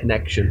lot of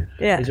connection.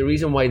 Yeah. There's a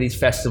reason why these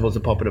festivals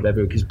are popping up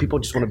everywhere, because people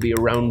just want to be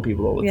around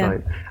people all the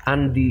time.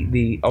 And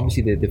the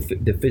obviously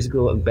the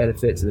physical and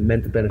benefits and the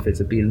mental benefits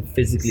of being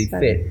physically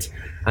fit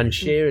and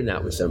sharing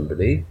that with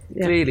somebody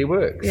clearly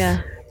works.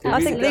 Yeah. I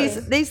think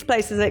these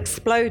places are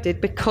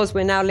exploded because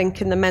we're now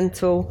linking the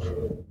mental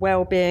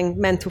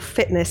well-being, mental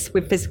fitness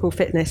with physical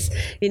fitness.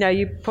 You know,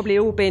 you've probably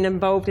all been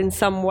involved in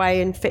some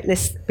way in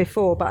fitness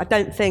before, but I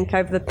don't think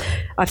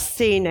I've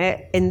seen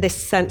it in this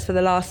sense for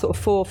the last sort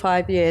of 4 or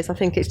 5 years. I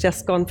think it's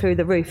just gone through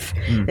the roof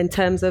in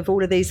terms of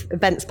all of these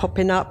events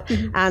popping up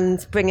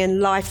and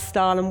bringing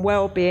lifestyle and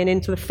well-being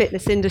into the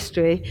fitness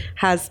industry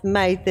has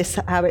made this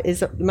how it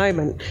is at the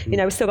moment. You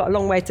know, we've still got a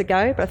long way to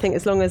go, but I think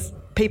as long as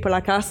people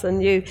like us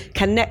and you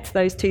connect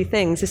those two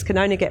things, this can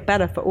only get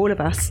better for all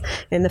of us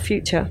in the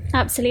future.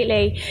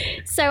 Absolutely.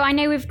 So I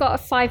know we've got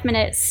 5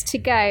 minutes to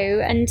go,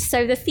 and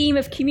so the theme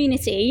of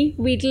community,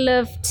 we'd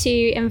love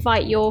to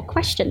invite your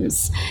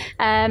questions.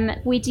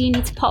 We do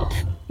need to pop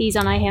these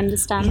on, I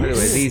understand. Anyway,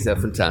 these are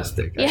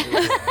fantastic. Yeah.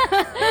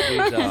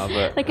 These are,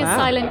 but like a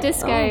silent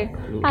disco.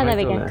 Oh, there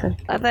we go.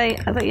 Are they?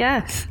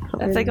 Yes.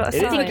 Have they got a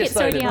sign? I think it's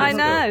already on. I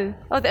know.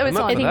 Oh, it's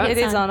on. I think it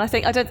is on. I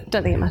don't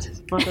think it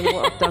matters. I don't know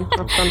what I've done.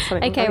 I've done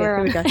something. Okay, we're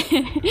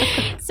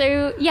on.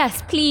 So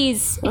yes,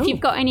 please, if you've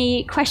got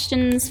any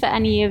questions for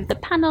any of the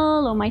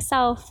panel or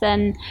myself,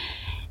 then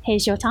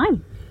here's your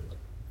time.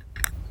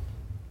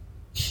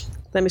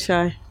 Let me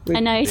show. I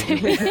know.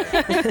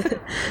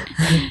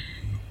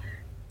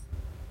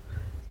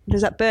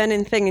 There's that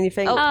burning thing and you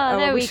think,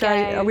 there we go.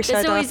 I wish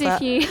I'd asked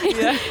that.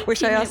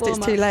 Wish I asked,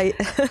 it's too late.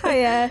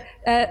 Hiya.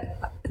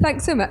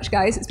 Thanks so much,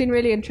 guys. It's been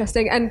really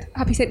interesting. And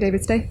happy St.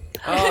 David's Day.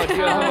 Oh,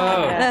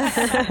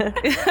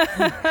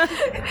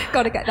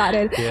 Got to get that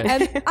in.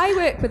 Yeah. I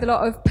work with a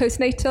lot of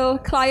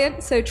postnatal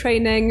clients, so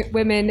training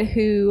women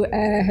who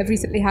have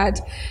recently had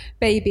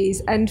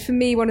babies. And for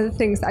me, one of the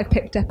things that I've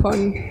picked up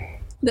on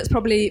that's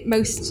probably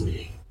most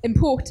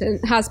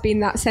important has been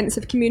that sense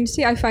of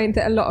community. I find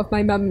that a lot of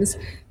my mums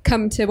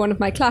come to one of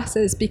my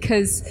classes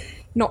because,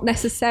 not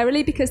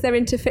necessarily because they're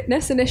into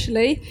fitness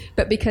initially,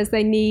 but because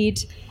they need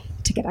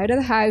to get out of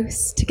the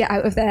house, to get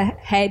out of their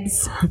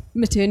heads.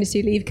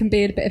 Maternity leave can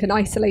be a bit of an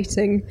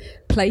isolating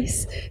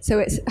place. So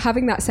it's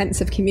having that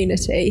sense of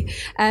community.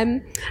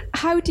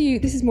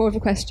 This is more of a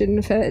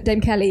question for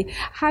Dame Kelly,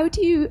 how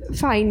do you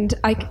find,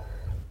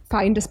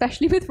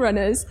 especially with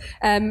runners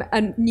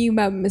and new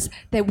mums,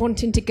 they're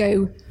wanting to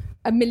go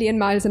a million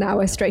miles an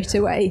hour straight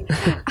away.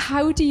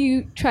 How do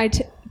you try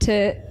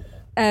to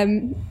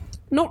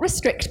not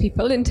restrict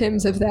people in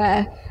terms of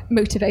their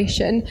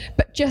motivation,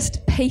 but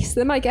just pace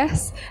them, I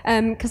guess?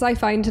 Because I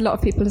find a lot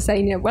of people are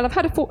saying, well, I've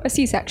had a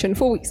C-section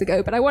 4 weeks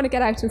ago, but I want to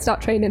get out and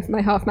start training for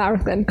my half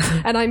marathon.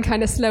 And I'm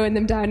kind of slowing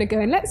them down and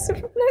going, let's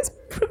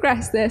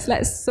progress this.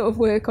 Let's sort of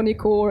work on your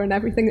core and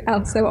everything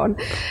else, so on.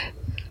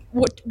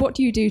 What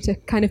do you do to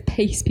kind of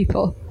pace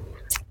people?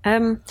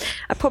 I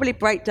probably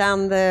break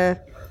down the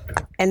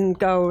end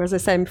goal, as I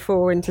said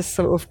before, into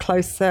sort of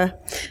closer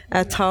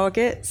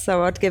targets.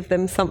 So I'd give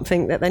them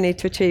something that they need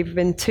to achieve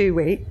within 2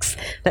 weeks.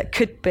 That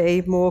could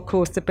be more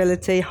core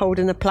stability,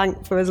 holding a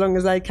plank for as long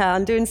as they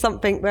can, doing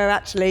something where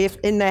actually if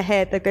in their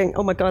head they're going,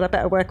 oh my God, I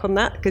better work on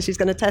that because she's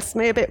going to test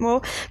me a bit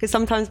more. Because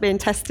sometimes being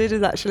tested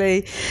is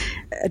actually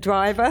a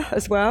driver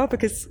as well,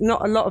 because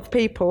not a lot of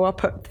people are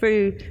put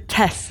through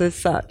tests as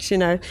such. You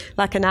know,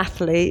 like an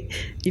athlete,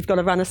 you've got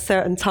to run a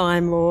certain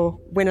time or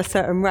win a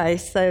certain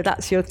race. So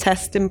that's your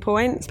testing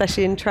point. point,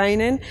 especially in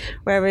training,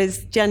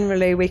 whereas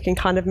generally we can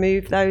kind of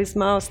move those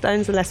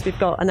milestones unless we've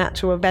got an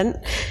actual event.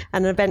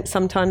 And an event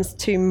sometimes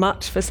too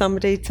much for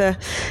somebody to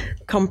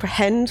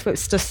comprehend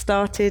what's just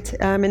started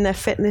in their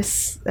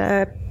fitness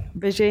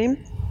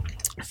regime.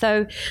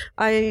 So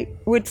I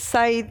would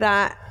say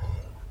that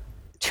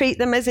treat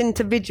them as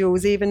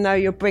individuals, even though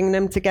you're bringing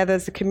them together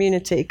as a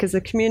community, because the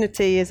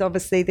community is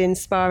obviously the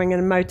inspiring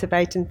and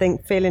motivating thing,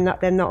 feeling that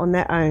they're not on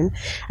their own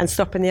and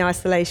stopping the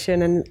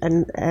isolation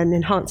and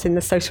enhancing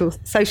the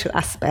social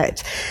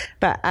aspect.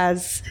 But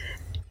as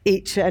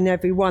each and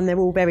every one, they're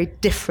all very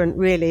different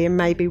really, and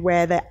maybe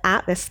where they're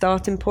at their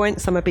starting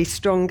point. Some will be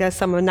stronger,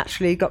 some have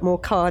naturally got more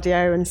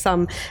cardio, and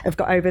some have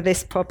got over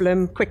this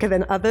problem quicker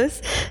than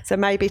others. So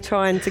maybe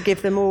trying to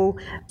give them all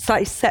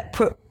slightly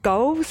separate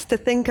goals to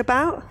think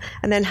about,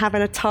 and then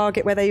having a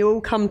target where they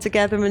all come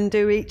together and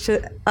do each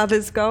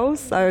other's goals.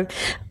 So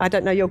I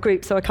don't know your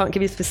group, so I can't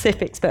give you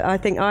specifics, but I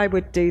think I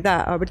would do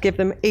that. I would give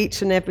them,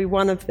 each and every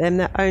one of them,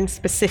 their own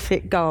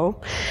specific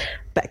goal,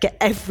 but get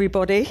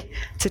everybody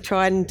to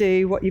try and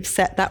do what you've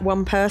set that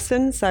one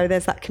person. So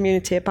there's that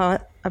community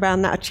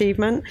around that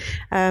achievement.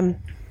 And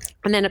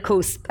then, of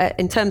course,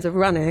 in terms of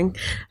running,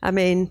 I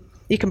mean,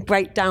 you can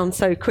break down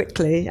so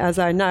quickly, as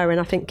I know, and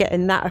I think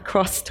getting that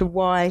across to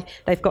why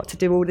they've got to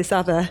do all this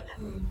other,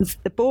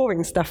 the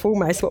boring stuff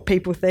almost, what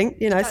people think,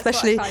 you know, that's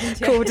especially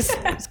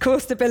core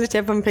stability,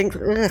 everyone thinks,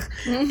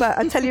 ugh. But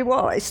I tell you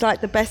what, it's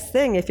like the best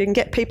thing. If you can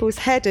get people's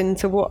head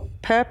into what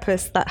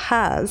purpose that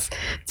has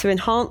to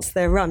enhance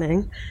their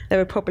running, they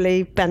will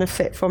probably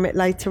benefit from it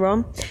later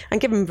on.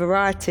 And give them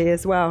variety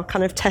as well,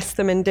 kind of test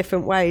them in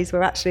different ways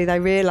where actually they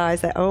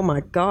realise that, oh my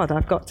God,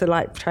 I've got to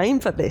like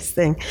train for this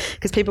thing,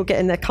 because people get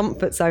in their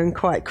comfort zone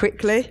quite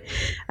quickly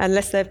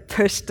unless they're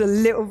pushed a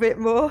little bit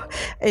more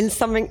in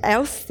something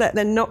else that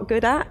they're not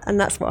good at. And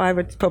that's what I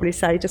would probably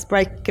say, just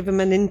give them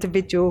an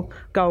individual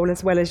goal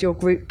as well as your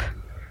group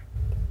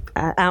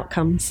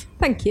outcomes.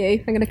 Thank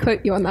you. I'm going to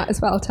quote you on that as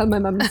well. Tell my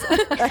mum.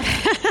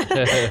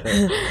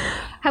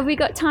 Have we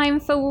got time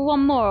for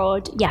one more?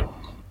 Or yeah,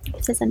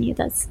 if there's any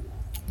others.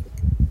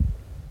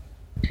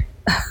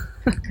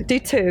 Do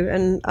two,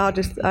 and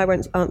I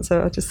won't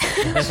answer. I'll just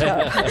shut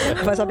up.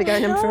 Otherwise I'll be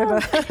going on forever.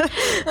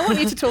 I want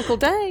you to talk all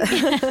day.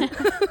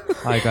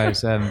 Hi guys,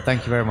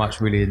 thank you very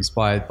much. Really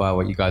inspired by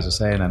what you guys are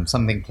saying, and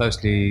something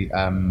closely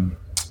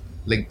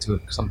linked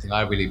to something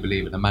I really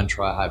believe in. The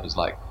mantra I have is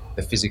like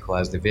the physical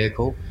as the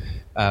vehicle.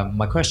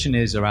 My question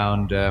is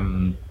around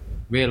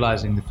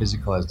realizing the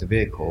physical as the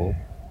vehicle.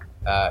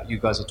 You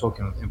guys are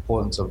talking about the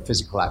importance of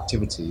physical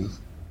activity.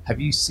 Have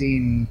you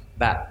seen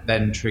that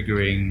then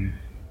triggering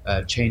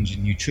change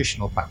in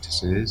nutritional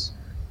practices?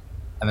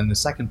 And then the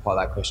second part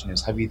of that question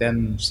is, have you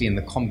then seen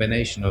the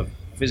combination of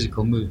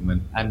physical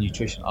movement and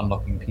nutrition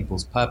unlocking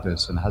people's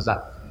purpose? And has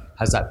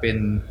that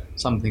been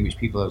something which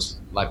people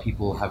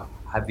have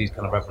had these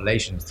kind of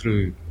revelations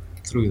through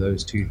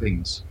those two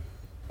things?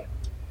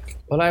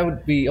 Well, I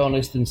would be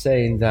honest in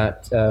saying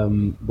that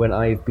when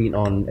I've been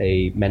on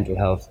a mental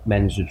health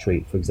men's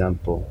retreat, for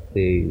example,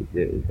 the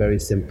very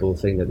simple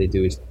thing that they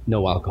do is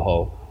no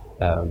alcohol,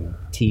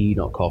 tea,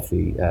 not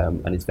coffee,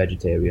 and it's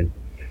vegetarian,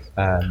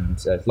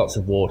 and lots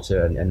of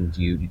water, and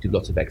you do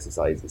lots of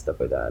exercise and stuff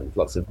like that, and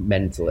lots of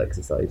mental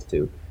exercise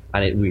too,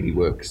 and it really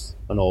works,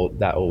 and all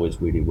that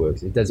always really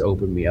works. It does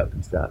open me up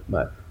into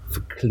that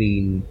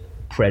clean,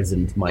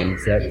 present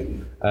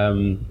mindset.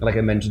 Like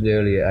I mentioned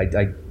earlier,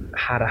 I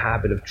had a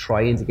habit of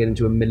trying to get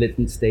into a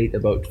militant state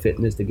about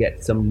fitness to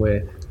get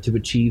somewhere, to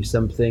achieve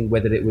something,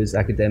 whether it was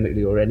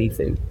academically or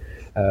anything.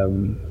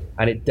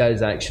 And it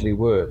does actually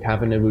work.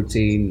 Having a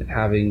routine,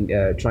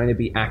 trying to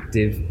be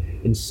active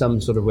in some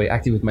sort of way,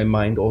 active with my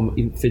mind or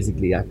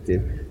physically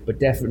active. But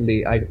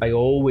definitely, I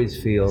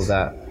always feel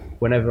that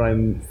whenever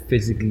I'm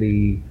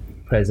physically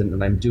present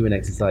and I'm doing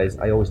exercise,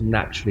 I always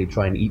naturally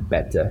try and eat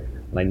better.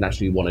 And I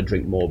naturally want to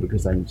drink more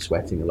because I'm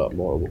sweating a lot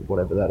more, or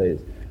whatever that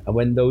is. And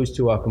when those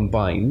two are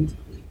combined,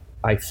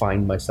 I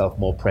find myself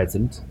more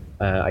present.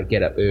 I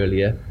get up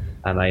earlier,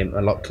 and I am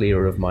a lot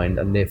clearer of mind.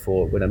 And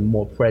therefore, when I'm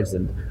more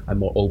present, I'm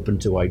more open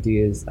to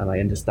ideas, and I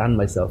understand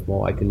myself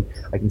more. I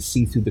can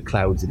see through the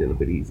clouds a little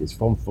bit easier.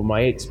 From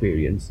my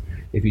experience,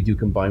 if you do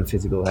combine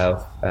physical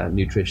health and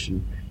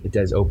nutrition, it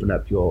does open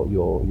up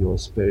your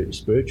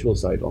spiritual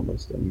side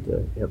almost, and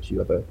it helps you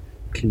have a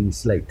clean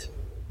slate.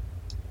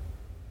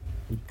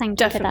 Thank you.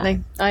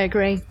 Definitely, I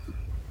agree.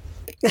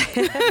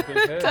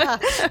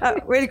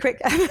 Really quick.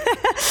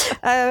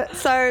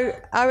 So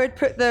I would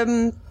put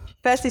them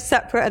firstly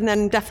separate and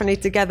then definitely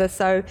together.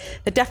 So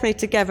the definitely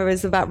together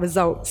is about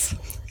results.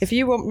 If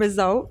you want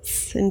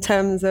results in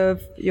terms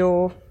of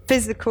your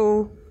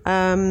physical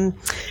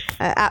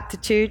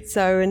aptitude,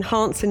 so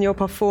enhancing your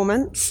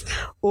performance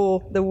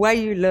or the way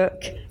you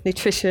look,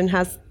 nutrition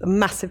has a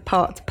massive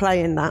part to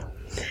play in that.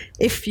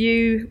 If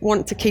you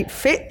want to keep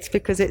fit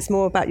because it's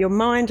more about your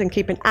mind and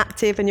keeping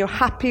active and you're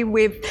happy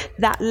with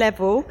that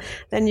level,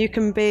 then you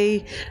can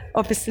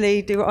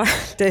obviously do what I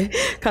do,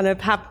 kind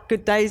of have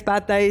good days,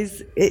 bad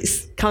days.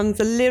 It comes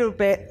a little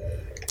bit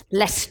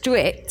less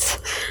strict.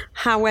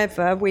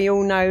 However, we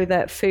all know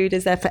that food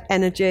is there for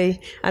energy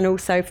and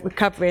also for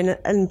recovery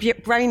and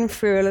brain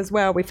fuel as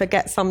well. We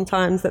forget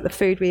sometimes that the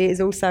food we eat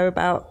is also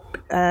about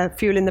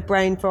fueling the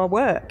brain for our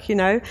work,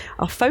 our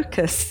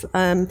focus,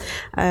 kind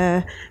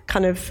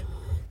of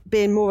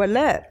being more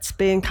alert,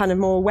 being kind of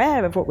more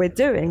aware of what we're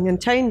doing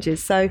and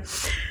changes. So,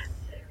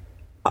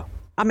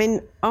 I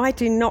mean, I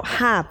do not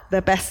have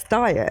the best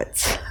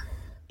diet,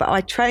 but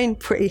I train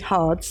pretty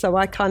hard, so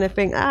I kind of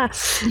think,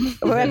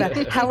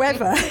 whatever.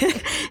 However,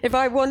 if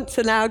I want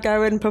to now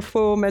go and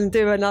perform and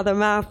do another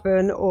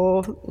marathon,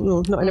 or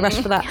not in a rush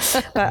for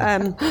that,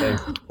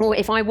 but or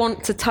if I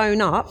want to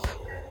tone up,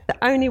 the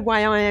only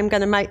way I am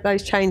going to make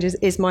those changes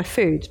is my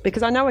food,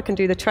 because I know I can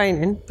do the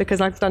training because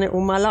I've done it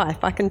all my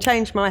life. I can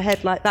change my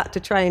head like that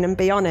to train and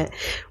be on it,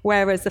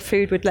 whereas the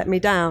food would let me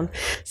down.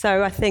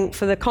 So I think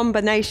for the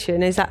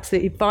combination is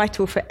absolutely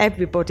vital for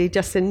everybody,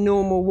 just a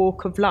normal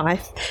walk of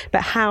life.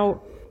 But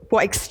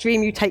what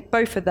extreme you take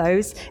both of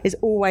those is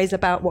always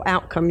about what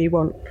outcome you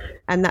want.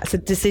 And that's a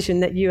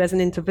decision that you as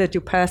an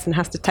individual person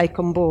has to take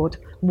on board.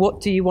 What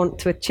do you want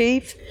to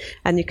achieve?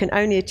 And you can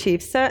only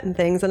achieve certain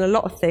things and a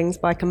lot of things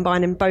by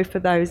combining both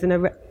of those in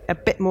a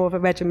bit more of a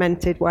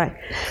regimented way.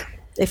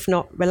 If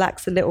not,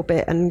 relax a little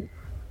bit.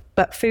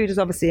 But food is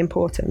obviously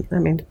important. I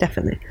mean,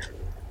 definitely.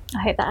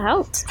 I hope that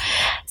helped.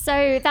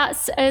 So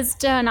that's us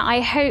done.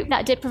 I hope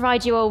that did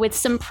provide you all with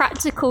some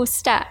practical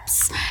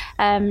steps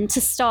to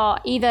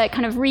start either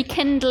kind of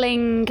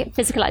rekindling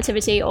physical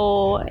activity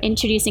or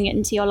introducing it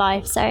into your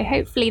life. So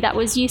hopefully that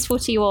was useful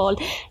to you all.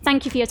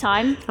 Thank you for your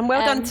time. And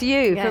well done to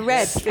you for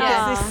Red,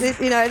 because this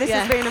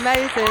has been an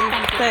amazing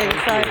thing.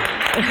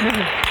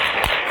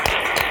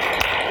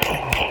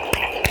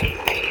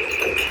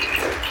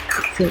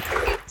 So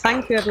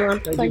thank you, everyone.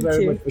 Thank you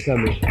very much for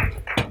coming.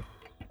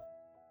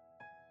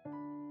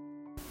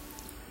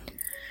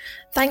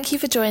 Thank you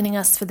for joining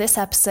us for this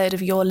episode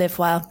of Your Live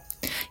Well.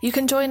 You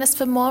can join us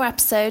for more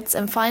episodes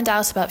and find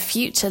out about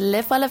future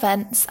Live Well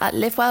events at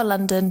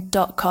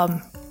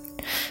livewelllondon.com.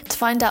 To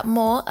find out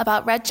more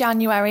about Red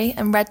January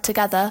and Red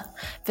Together,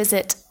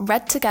 visit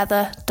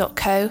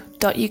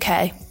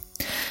redtogether.co.uk.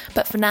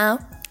 But for now,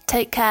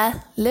 take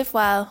care, live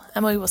well,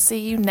 and we will see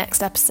you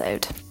next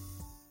episode.